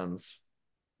bands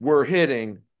were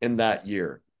hitting in that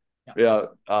year. Yeah.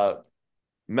 Yeah,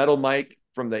 Metal Mike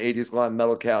from the 80s Glam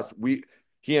Metal Cast,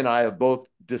 he and I have both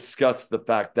discussed the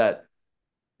fact that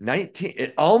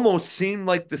it almost seemed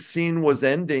like the scene was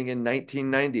ending in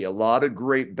 1990. A lot of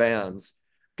great bands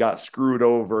got screwed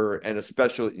over, and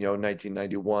especially,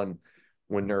 1991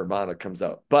 when Nirvana comes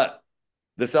out. But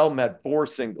this album had four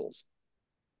singles,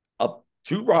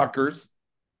 two rockers,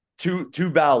 two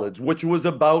ballads, which was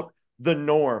about the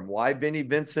norm. Why Vinnie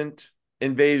Vincent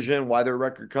Invasion? Why their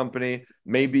record company?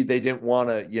 Maybe they didn't want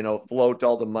to, float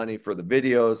all the money for the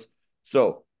videos.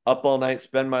 So Up All Night,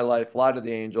 Spend My Life, Fly to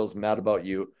the Angels, Mad About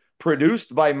You,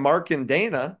 produced by Mark and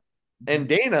Dana and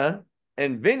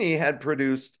Vinny had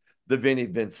produced the Vinnie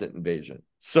Vincent Invasion.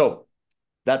 So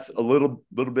that's a little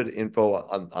bit of info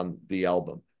on the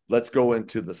album. Let's go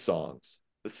into the songs.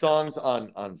 The songs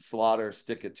on Slaughter,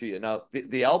 Stick It to You. Now,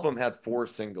 the album had four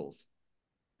singles.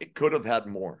 It could have had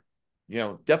more.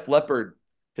 Def Leppard,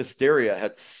 Hysteria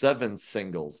had seven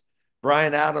singles.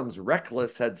 Bryan Adams,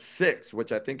 Reckless had six,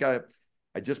 which I think I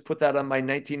just put that on my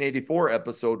 1984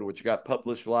 episode, which got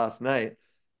published last night.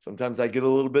 Sometimes I get a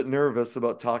little bit nervous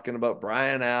about talking about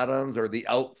Bryan Adams or the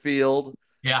outfield,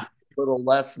 Yeah. a little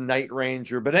less Night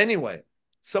Ranger. But anyway,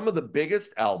 some of the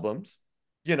biggest albums,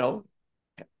 you know,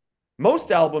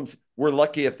 most albums were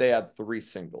lucky if they had three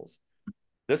singles.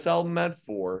 This album had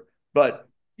four, but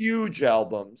huge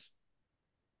albums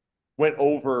went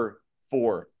over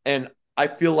four. And I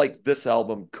feel like this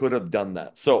album could have done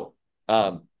that. So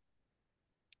I'm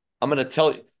going to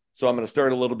tell you. So I'm going to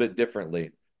start a little bit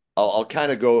differently. I'll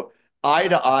kind of go Eye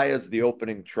to Eye as the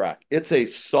opening track. It's a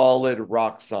solid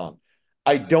rock song.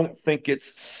 I don't think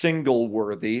it's single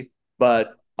worthy,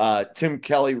 but Tim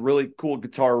Kelly, really cool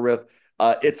guitar riff.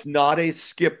 It's not a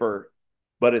skipper,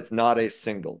 but it's not a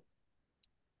single.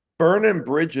 Burnin'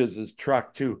 Bridges is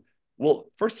track two. Well,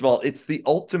 first of all, it's the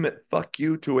ultimate fuck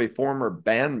you to a former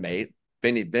bandmate,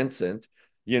 Vinnie Vincent,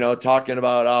 talking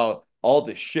about all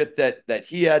the shit that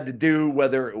he had to do,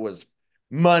 whether it was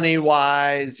money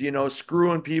wise,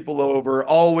 screwing people over,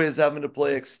 always having to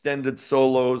play extended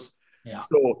solos. Yeah.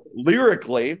 So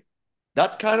lyrically,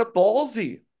 that's kind of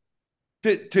ballsy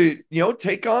to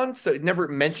take on. So it never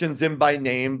mentions him by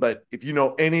name, but if you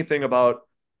know anything about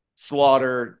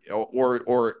Slaughter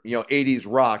or 80s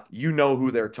rock, you know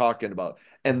who they're talking about.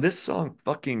 And this song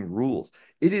fucking rules.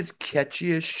 It is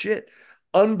catchy as shit.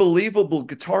 Unbelievable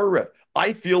guitar riff.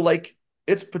 I feel like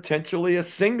it's potentially a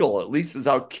single, at least as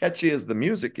how catchy as the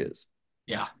music is.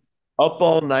 Yeah. Up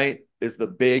All Night is the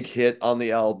big hit on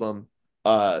the album.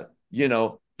 The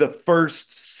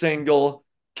first single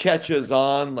catches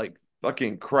on like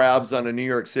fucking crabs on a New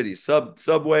York City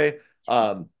subway.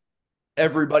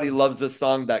 Everybody loves this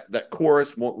song. That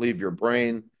chorus won't leave your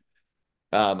brain.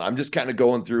 I'm just kind of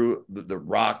going through the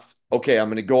rocks. Okay, I'm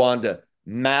going to go on to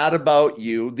Mad About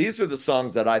You. These are the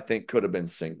songs that I think could have been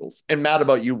singles, and Mad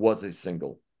About You was a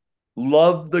single.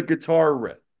 Love the guitar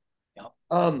riff.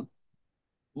 Yeah.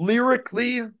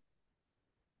 Lyrically,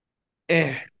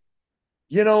 eh.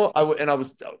 I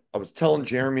was telling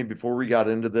Jeremy before we got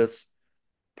into this,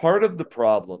 part of the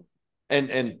problem,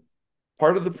 and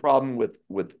part of the problem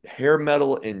with hair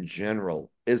metal in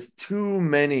general is too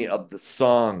many of the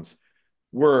songs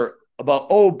were about,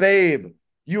 oh babe,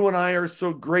 you and I are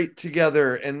so great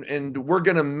together, and we're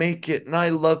gonna make it, and I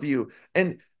love you,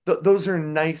 and those are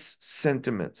nice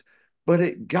sentiments, but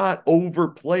it got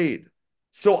overplayed.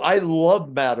 So I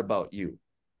love Mad About You.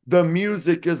 The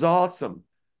music is awesome.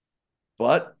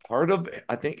 But part of,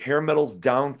 I think, hair metal's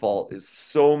downfall is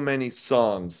so many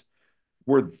songs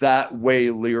were that way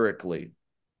lyrically.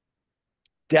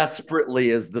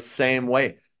 Desperately is the same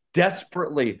way.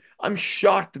 Desperately. I'm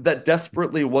shocked that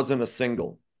Desperately wasn't a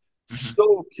single. Mhm.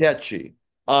 So catchy.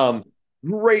 Um,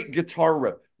 Great guitar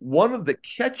riff. one of the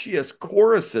catchiest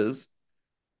choruses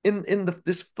in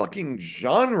this fucking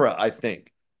genre, I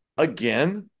think.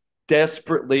 Again,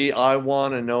 desperately, I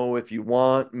want to know if you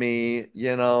want me,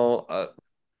 that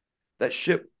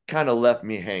shit kind of left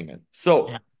me hanging. Yeah.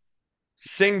 So,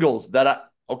 singles that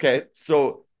okay,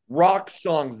 so rock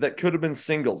songs that could have been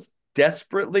singles.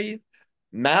 Desperately,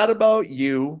 Mad About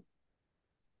You.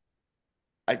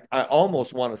 I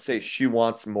almost want to say She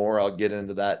Wants More. I'll get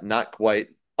into that. Not quite.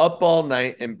 Up All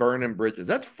Night and Burning Bridges.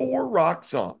 That's four rock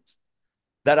songs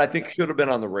that I think should have been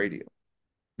on the radio.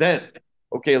 Then,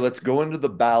 okay, let's go into the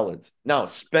ballads. Now,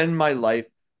 Spend My Life.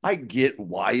 I get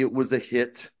why it was a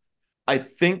hit. I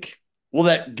think, well,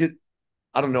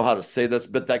 I don't know how to say this,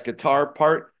 but that guitar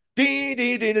part, dee,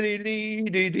 dee, dee, dee, dee,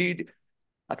 dee, dee,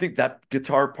 I think that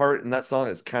guitar part in that song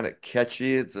is kind of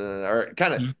catchy. It's or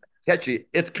kind of Mhm. catchy.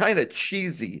 It's kind of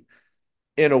cheesy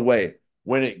in a way.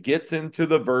 When it gets into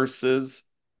the verses,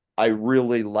 I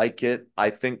really like it.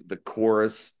 I think the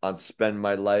chorus on Spend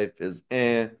My Life is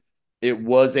eh. It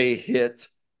was a hit.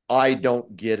 I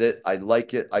don't get it. I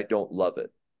like it. I don't love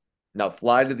it. Now,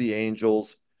 Fly to the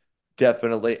Angels,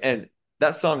 definitely. And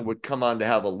that song would come on to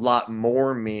have a lot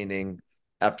more meaning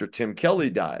after Tim Kelly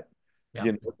died. Yeah.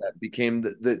 That became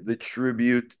the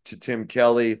tribute to Tim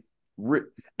Kelly,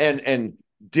 and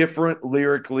different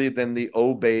lyrically than the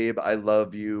 "Oh Babe, I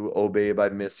Love You," "Oh Babe, I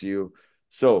Miss You."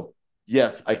 So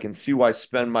yes, I can see why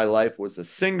 "Spend My Life" was a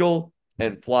single,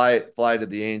 and "Fly to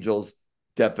the Angels"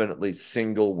 definitely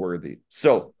single worthy.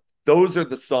 So those are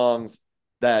the songs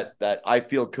that I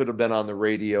feel could have been on the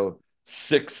radio.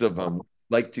 Six of them.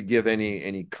 Like to give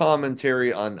any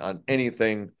commentary on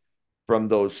anything from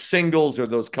those singles or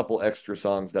those couple extra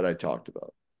songs that I talked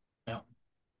about. Yeah.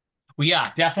 Well,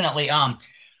 yeah, definitely.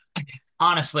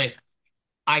 Honestly,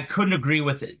 I couldn't agree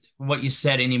with what you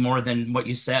said any more than what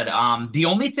you said. The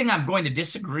only thing I'm going to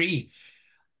disagree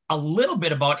a little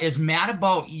bit about is Mad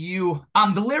About You.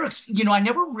 The lyrics, I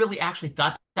never really actually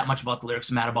thought that much about the lyrics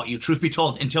of Mad About You, truth be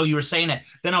told, until you were saying it.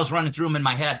 Then I was running through them in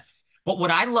my head. But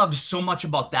what I loved so much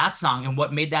about that song and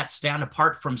what made that stand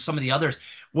apart from some of the others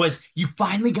was you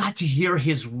finally got to hear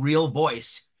his real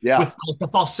voice Yeah. without the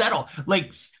falsetto.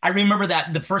 Like, I remember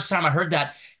that the first time I heard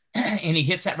that, and he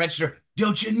hits that register,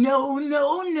 don't you know,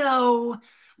 no, no,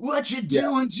 what you Yeah.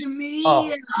 doing to me?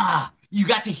 Oh, You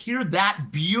got to hear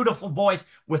that beautiful voice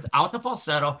without the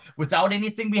falsetto, without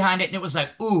anything behind it. And it was like,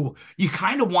 ooh, you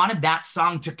kind of wanted that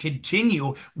song to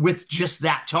continue with just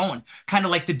that tone, kind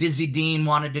of like the Dizzy Dean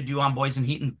wanted to do on Boys in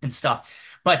Heat and stuff.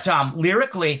 But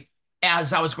lyrically,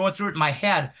 as I was going through it in my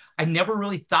head, I never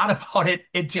really thought about it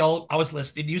until I was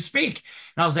listening to you speak.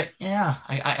 And I was like, yeah,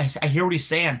 I hear what he's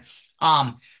saying.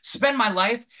 Spend My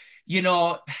Life, you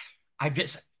know, I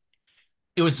just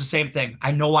it was the same thing.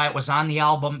 I know why it was on the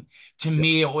album. To yeah,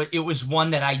 me, it was one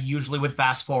that I usually would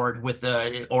fast forward with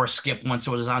or skip once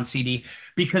it was on CD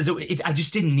because I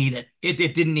just didn't need it.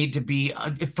 It didn't need to be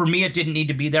for me. It didn't need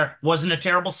to be there. Wasn't a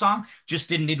terrible song. Just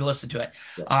didn't need to listen to it.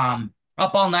 yeah,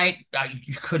 Up All Night.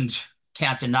 You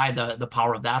can't deny the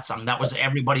power of that song. That was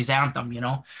everybody's anthem.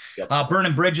 yeah.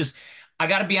 Burning Bridges. I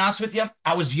got to be honest with you.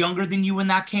 I was younger than you when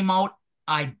that came out.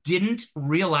 I didn't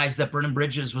realize that Burning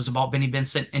Bridges was about Vinnie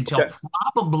Vincent until Okay.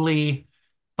 probably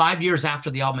 5 years after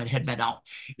the album had been out.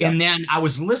 Yeah. And then I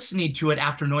was listening to it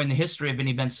after knowing the history of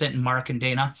Vinnie Vincent and Mark and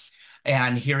Dana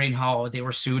and hearing how they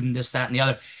were sued and this, that, and the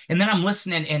other. And then I'm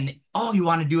listening and, oh, you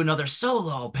want to do another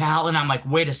solo, pal? And I'm like,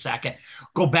 wait a second.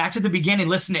 Go back to the beginning,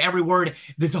 listen to every word.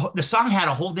 The song had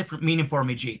a whole different meaning for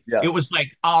me, G. It Yes. was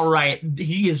like, all right,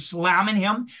 he is slamming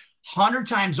him 100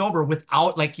 times over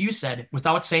without, like you said,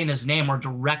 without saying his name or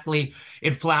directly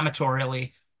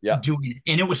inflammatorily Yeah. doing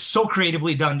it. And it was so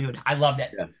creatively done, dude. I loved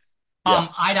it. Yes. Yeah.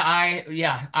 Eye to Eye,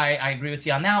 yeah, I agree with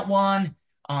you on that one.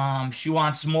 She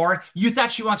Wants More. You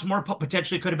thought She Wants More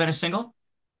potentially could have been a single?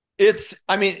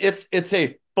 I mean, it's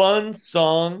a fun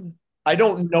song. I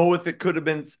don't know if it could have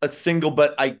been a single,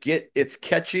 but I get it's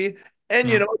catchy. And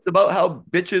Yeah. it's about how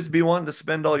bitches be wanting to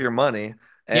spend all your money.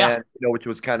 Yeah. And which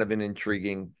was kind of an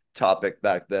intriguing topic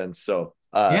back then. So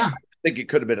Yeah. I think it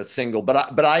could have been a single,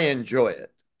 but I enjoy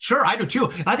it. Sure, I do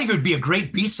too. I think it would be a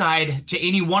great B-side to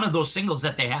any one of those singles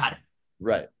that they had.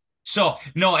 Right. So,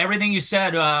 no, everything you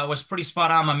said was pretty spot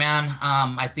on, my man.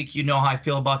 I think you know how I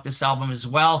feel about this album as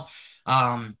well.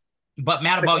 Um, but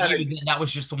Mad About You, that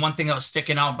was just the one thing that was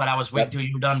sticking out, but I was waiting Yep. till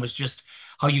you were done, was just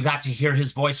how you got to hear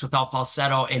his voice without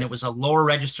falsetto, and it was a lower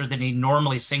register than he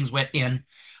normally sings with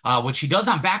which he does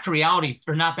on Back to Reality,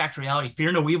 or not Back to Reality,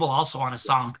 Fear No Evil, also on a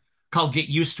song called Get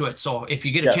Used to It. So if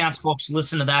you get a chance, Yes. folks,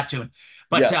 listen to that tune.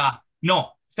 But Yes.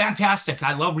 no. Fantastic.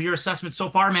 I love your assessment so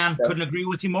far, man. Yeah. Couldn't agree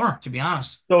with you more, to be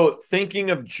honest. So thinking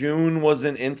of June was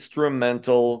an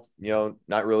instrumental,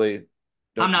 not really. I'm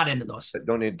Don't not into those.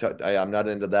 don't need to. I'm not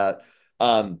into that.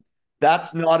 Um,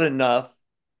 that's not enough.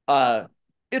 Uh,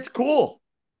 it's cool.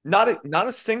 Not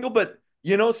a single, but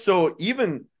so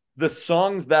even the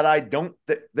songs that I don't,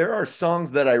 there are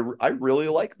songs that I really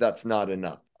like. That's not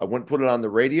enough. I wouldn't put it on the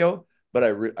radio, but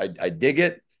I dig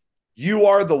it. You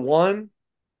Are the One,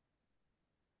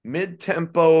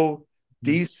 mid-tempo,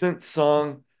 decent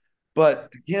song. But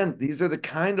again, these are the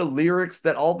kind of lyrics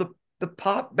that all the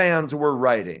pop bands were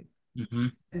writing. Mm-hmm.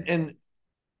 And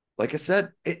like I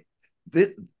said, this,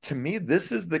 to me,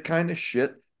 this is the kind of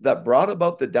shit that brought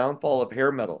about the downfall of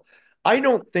hair metal. I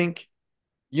don't think,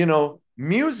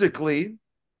 musically,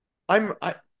 I'm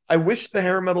I wish the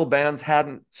hair metal bands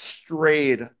hadn't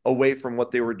strayed away from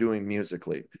what they were doing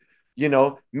musically.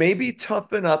 Maybe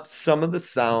toughen up some of the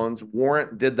sounds.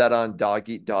 Warrant did that on Dog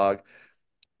Eat Dog,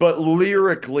 but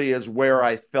lyrically is where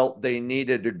I felt they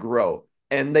needed to grow.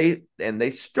 And they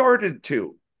started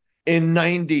to in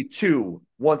 92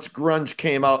 once grunge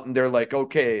came out and they're like,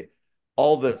 okay,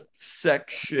 all the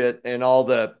sex shit and all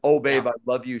the oh Yeah. babe, I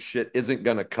love you shit isn't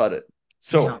gonna cut it. Yeah.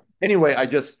 So anyway,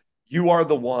 You Are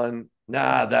the One.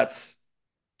 Nah, that's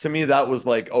to me, that was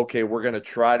like, okay, we're gonna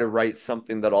try to write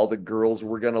something that all the girls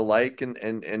were gonna like, and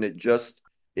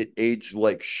it aged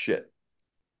like shit.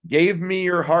 Gave Me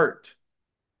Your Heart,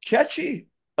 catchy.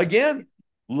 Again,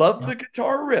 love Yeah. the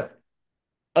guitar riff.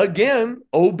 Again,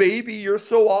 oh baby, you're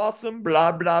so awesome,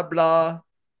 blah, blah, blah.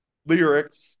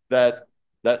 Lyrics that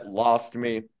lost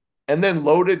me. And then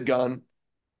Loaded Gun.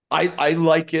 I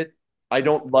like it. I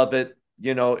don't love it.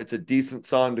 It's a decent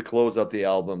song to close out the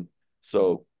album.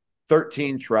 So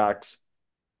 13 tracks,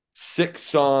 6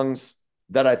 songs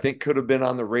that I think could have been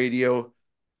on the radio,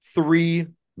 3,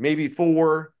 maybe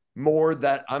 4 more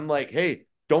that I'm like, hey,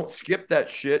 don't skip that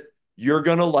shit. You're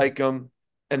gonna like them.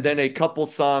 And then a couple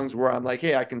songs where I'm like,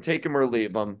 hey, I can take them or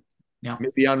leave them. Yeah.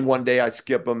 Maybe on one day I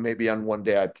skip them. Maybe on one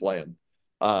day I play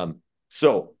them.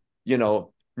 So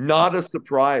not a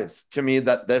surprise to me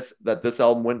that this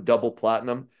album went double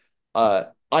platinum.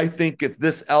 I think if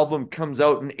this album comes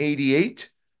out in '88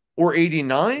 or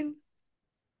 '89,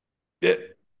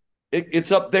 it,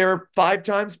 it's up there 5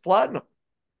 times platinum.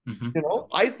 Mm-hmm.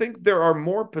 I think there are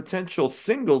more potential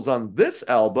singles on this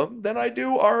album than I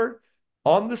do are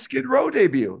on the Skid Row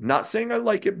debut. Not saying I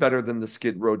like it better than the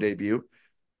Skid Row debut,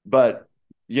 but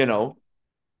you know,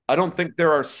 I don't think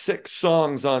there are 6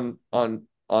 songs on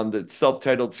the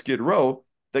self-titled Skid Row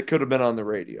that could have been on the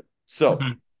radio. So,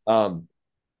 Mm-hmm. um,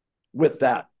 with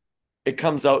that, it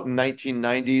comes out in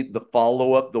 1990. The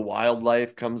follow-up, The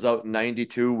Wildlife, comes out in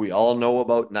 92. We all know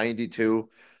about 92.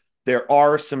 There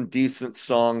are some decent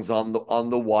songs on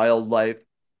the Wildlife,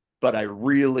 but I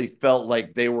really felt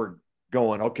like they were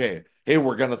going, okay, hey,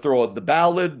 we're gonna throw the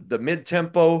ballad, the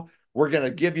mid-tempo, we're gonna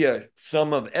give you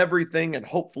some of everything, and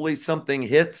hopefully something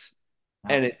hits.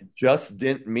 Yeah. And it just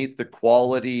didn't meet the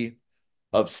quality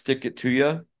of Stick It To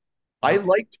You. I Yeah.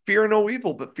 liked Fear No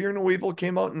Evil, but Fear No Evil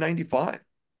came out in 95,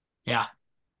 Yeah.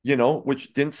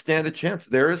 which didn't stand a chance.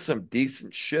 There is some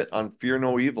decent shit on Fear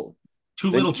No Evil. Too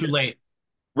Then little, too late.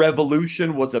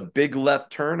 Revolution was a big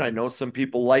left turn. I know some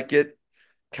people like it.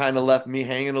 Kind of left me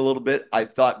hanging a little bit. I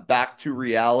thought Back to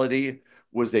Reality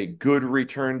was a good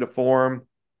return to form.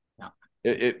 Yeah.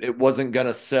 It wasn't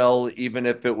gonna sell even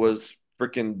if it was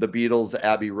freaking the Beatles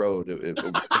Abbey Road. It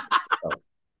wasn't gonna sell.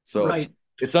 So Right.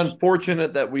 it's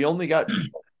unfortunate that we only got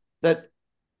that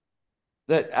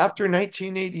that after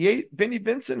 1988, Vinnie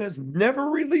Vincent has never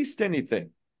released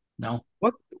anything. No.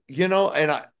 What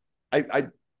and I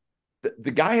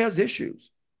the guy has issues.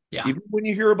 Yeah. Even when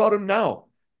you hear about him now,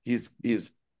 he's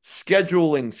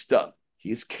scheduling stuff.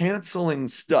 He's canceling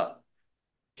stuff.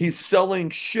 He's selling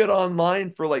shit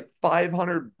online for like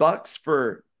 $500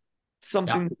 for Yeah.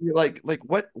 something that you're like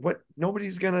what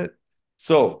nobody's gonna.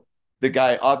 So the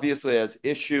guy obviously has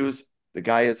issues. The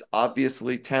guy is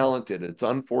obviously talented. It's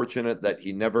unfortunate that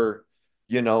he never,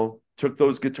 took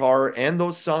those guitar and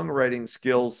those songwriting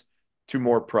skills to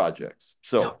more projects. Yeah.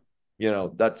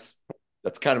 So,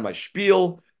 that's kind of my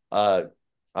spiel. Uh,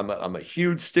 I'm a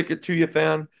huge Stick It To You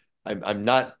fan. I'm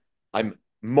not. I'm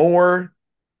more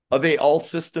of a All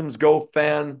Systems Go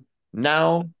fan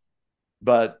now,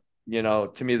 but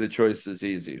to me the choice is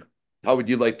easy. How would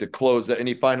you like to close?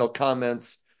 Any final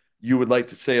comments you would like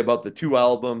to say about the 2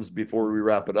 albums before we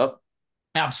wrap it up?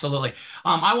 Absolutely.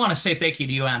 I want to say thank you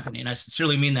to you, Anthony, and I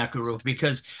sincerely mean that, Guru,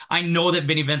 because I know that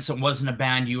Vinnie Vincent wasn't a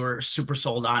band you were super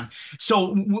sold on.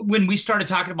 So when we started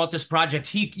talking about this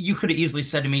project, you could have easily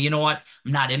said to me, you know what,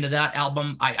 I'm not into that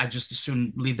album. I just as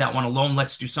soon leave that one alone.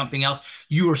 Let's do something else.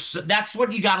 That's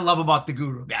what you got to love about the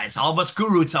Guru, guys. All of us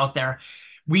gurus out there,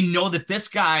 we know that this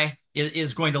guy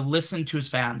is going to listen to his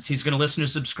fans. He's going to listen to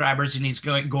subscribers, and he's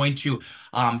going to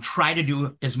try to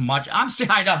do as much. I'm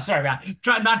sorry, man.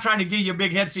 Not trying to give you a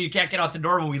big hit so you can't get out the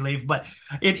door when we leave, but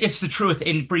it's the truth.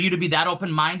 And for you to be that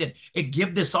open-minded, it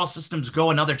give this All Systems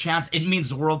Go another chance. It means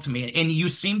the world to me. And you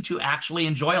seem to actually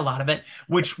enjoy a lot of it,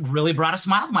 which really brought a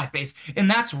smile to my face.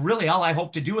 And that's really all I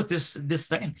hope to do with this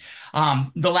thing.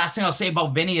 The last thing I'll say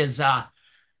about Vinny is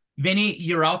Vinny,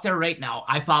 you're out there right now.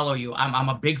 I follow you. I'm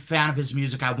a big fan of his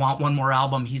music. I want one more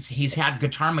album. He's had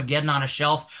Guitar Mageddon on a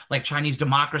shelf like Chinese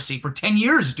Democracy for 10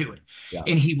 years, dude. Yeah.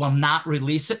 And he will not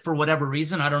release it for whatever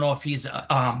reason. I don't know if he's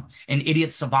an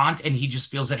idiot savant and he just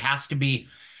feels it has to be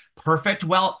perfect.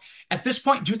 Well, at this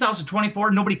point in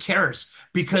 2024, nobody cares Yeah.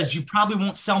 because you probably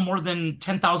won't sell more than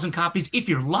 10,000 copies if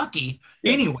you're lucky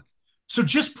Yeah. anyway. So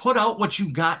just put out what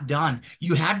you got done.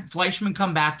 You had Fleischman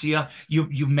come back to you.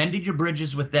 You mended your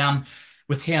bridges with them,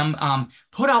 with him.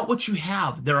 Put out what you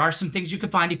have. There are some things you can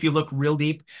find if you look real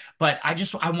deep, but I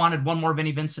wanted one more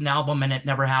Vinnie Vincent album and it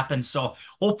never happened. So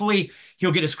hopefully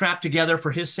he'll get his crap together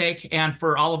for his sake and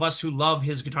for all of us who love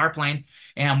his guitar playing,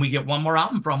 and we get one more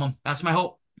album from him. That's my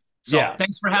hope. So Yeah.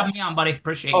 thanks for Yeah. having me on, buddy.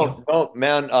 Appreciate you. Oh, no,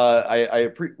 man. I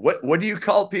appreciate what do you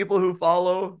call people who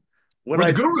follow when We're the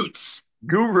I Gurus.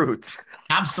 gurus?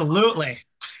 Absolutely.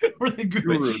 We're the good.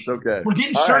 Gurus. Okay. We're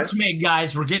getting All right. shirts made,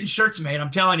 guys. We're getting shirts made. I'm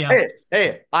telling you.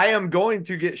 Hey, I am going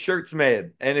to get shirts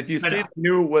made. And if you I see know. the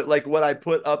new what I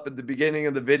put up at the beginning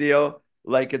of the video,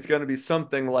 like it's going to be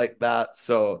something like that.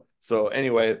 So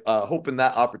anyway, hoping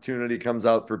that opportunity comes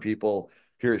out for people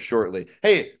here shortly.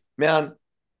 Hey, man,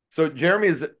 so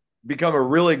Jeremy's become a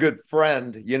really good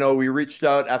friend. You know, we reached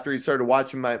out after he started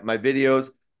watching my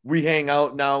videos. We hang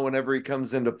out now whenever he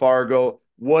comes into Fargo.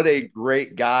 What a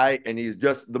great guy. And he's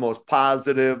just the most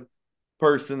positive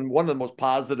person, one of the most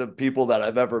positive people that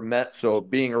I've ever met. So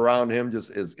being around him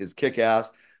just is kick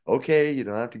ass. Okay, you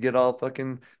don't have to get all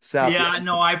fucking sappy. Yeah,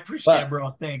 no, I appreciate it, But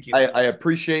bro. Thank you. I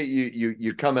appreciate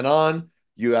you coming on.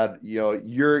 You have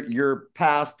your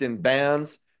past in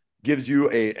bands gives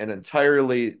you an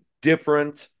entirely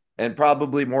different and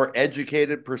probably more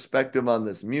educated perspective on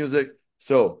this music.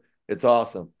 So it's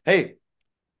awesome. Hey,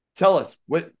 tell us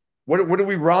what are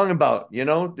we wrong about? You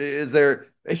know, is there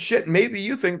shit? Maybe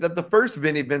you think that the first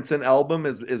Vinnie Vincent album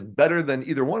is better than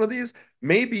either one of these.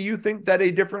 Maybe you think that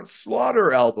a different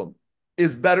Slaughter album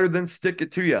is better than Stick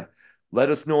It To You. Let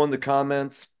us know in the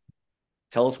comments.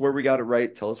 Tell us where we got it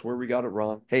right. Tell us where we got it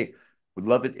wrong. Hey, we'd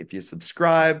love it if you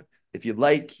subscribe. If you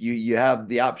like, you have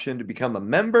the option to become a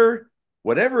member.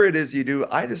 Whatever it is you do,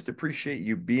 I just appreciate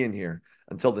you being here.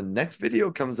 Until the next video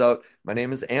comes out, my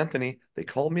name is Anthony. They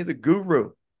call me the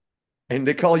Guru, and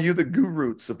they call you the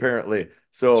Gurus, apparently.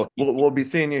 So we'll be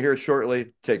seeing you here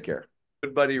shortly. Take care.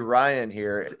 Good buddy Ryan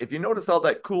here. If you notice all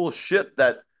that cool shit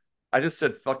that I just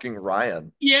said fucking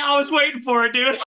Ryan. Yeah, I was waiting for it, dude.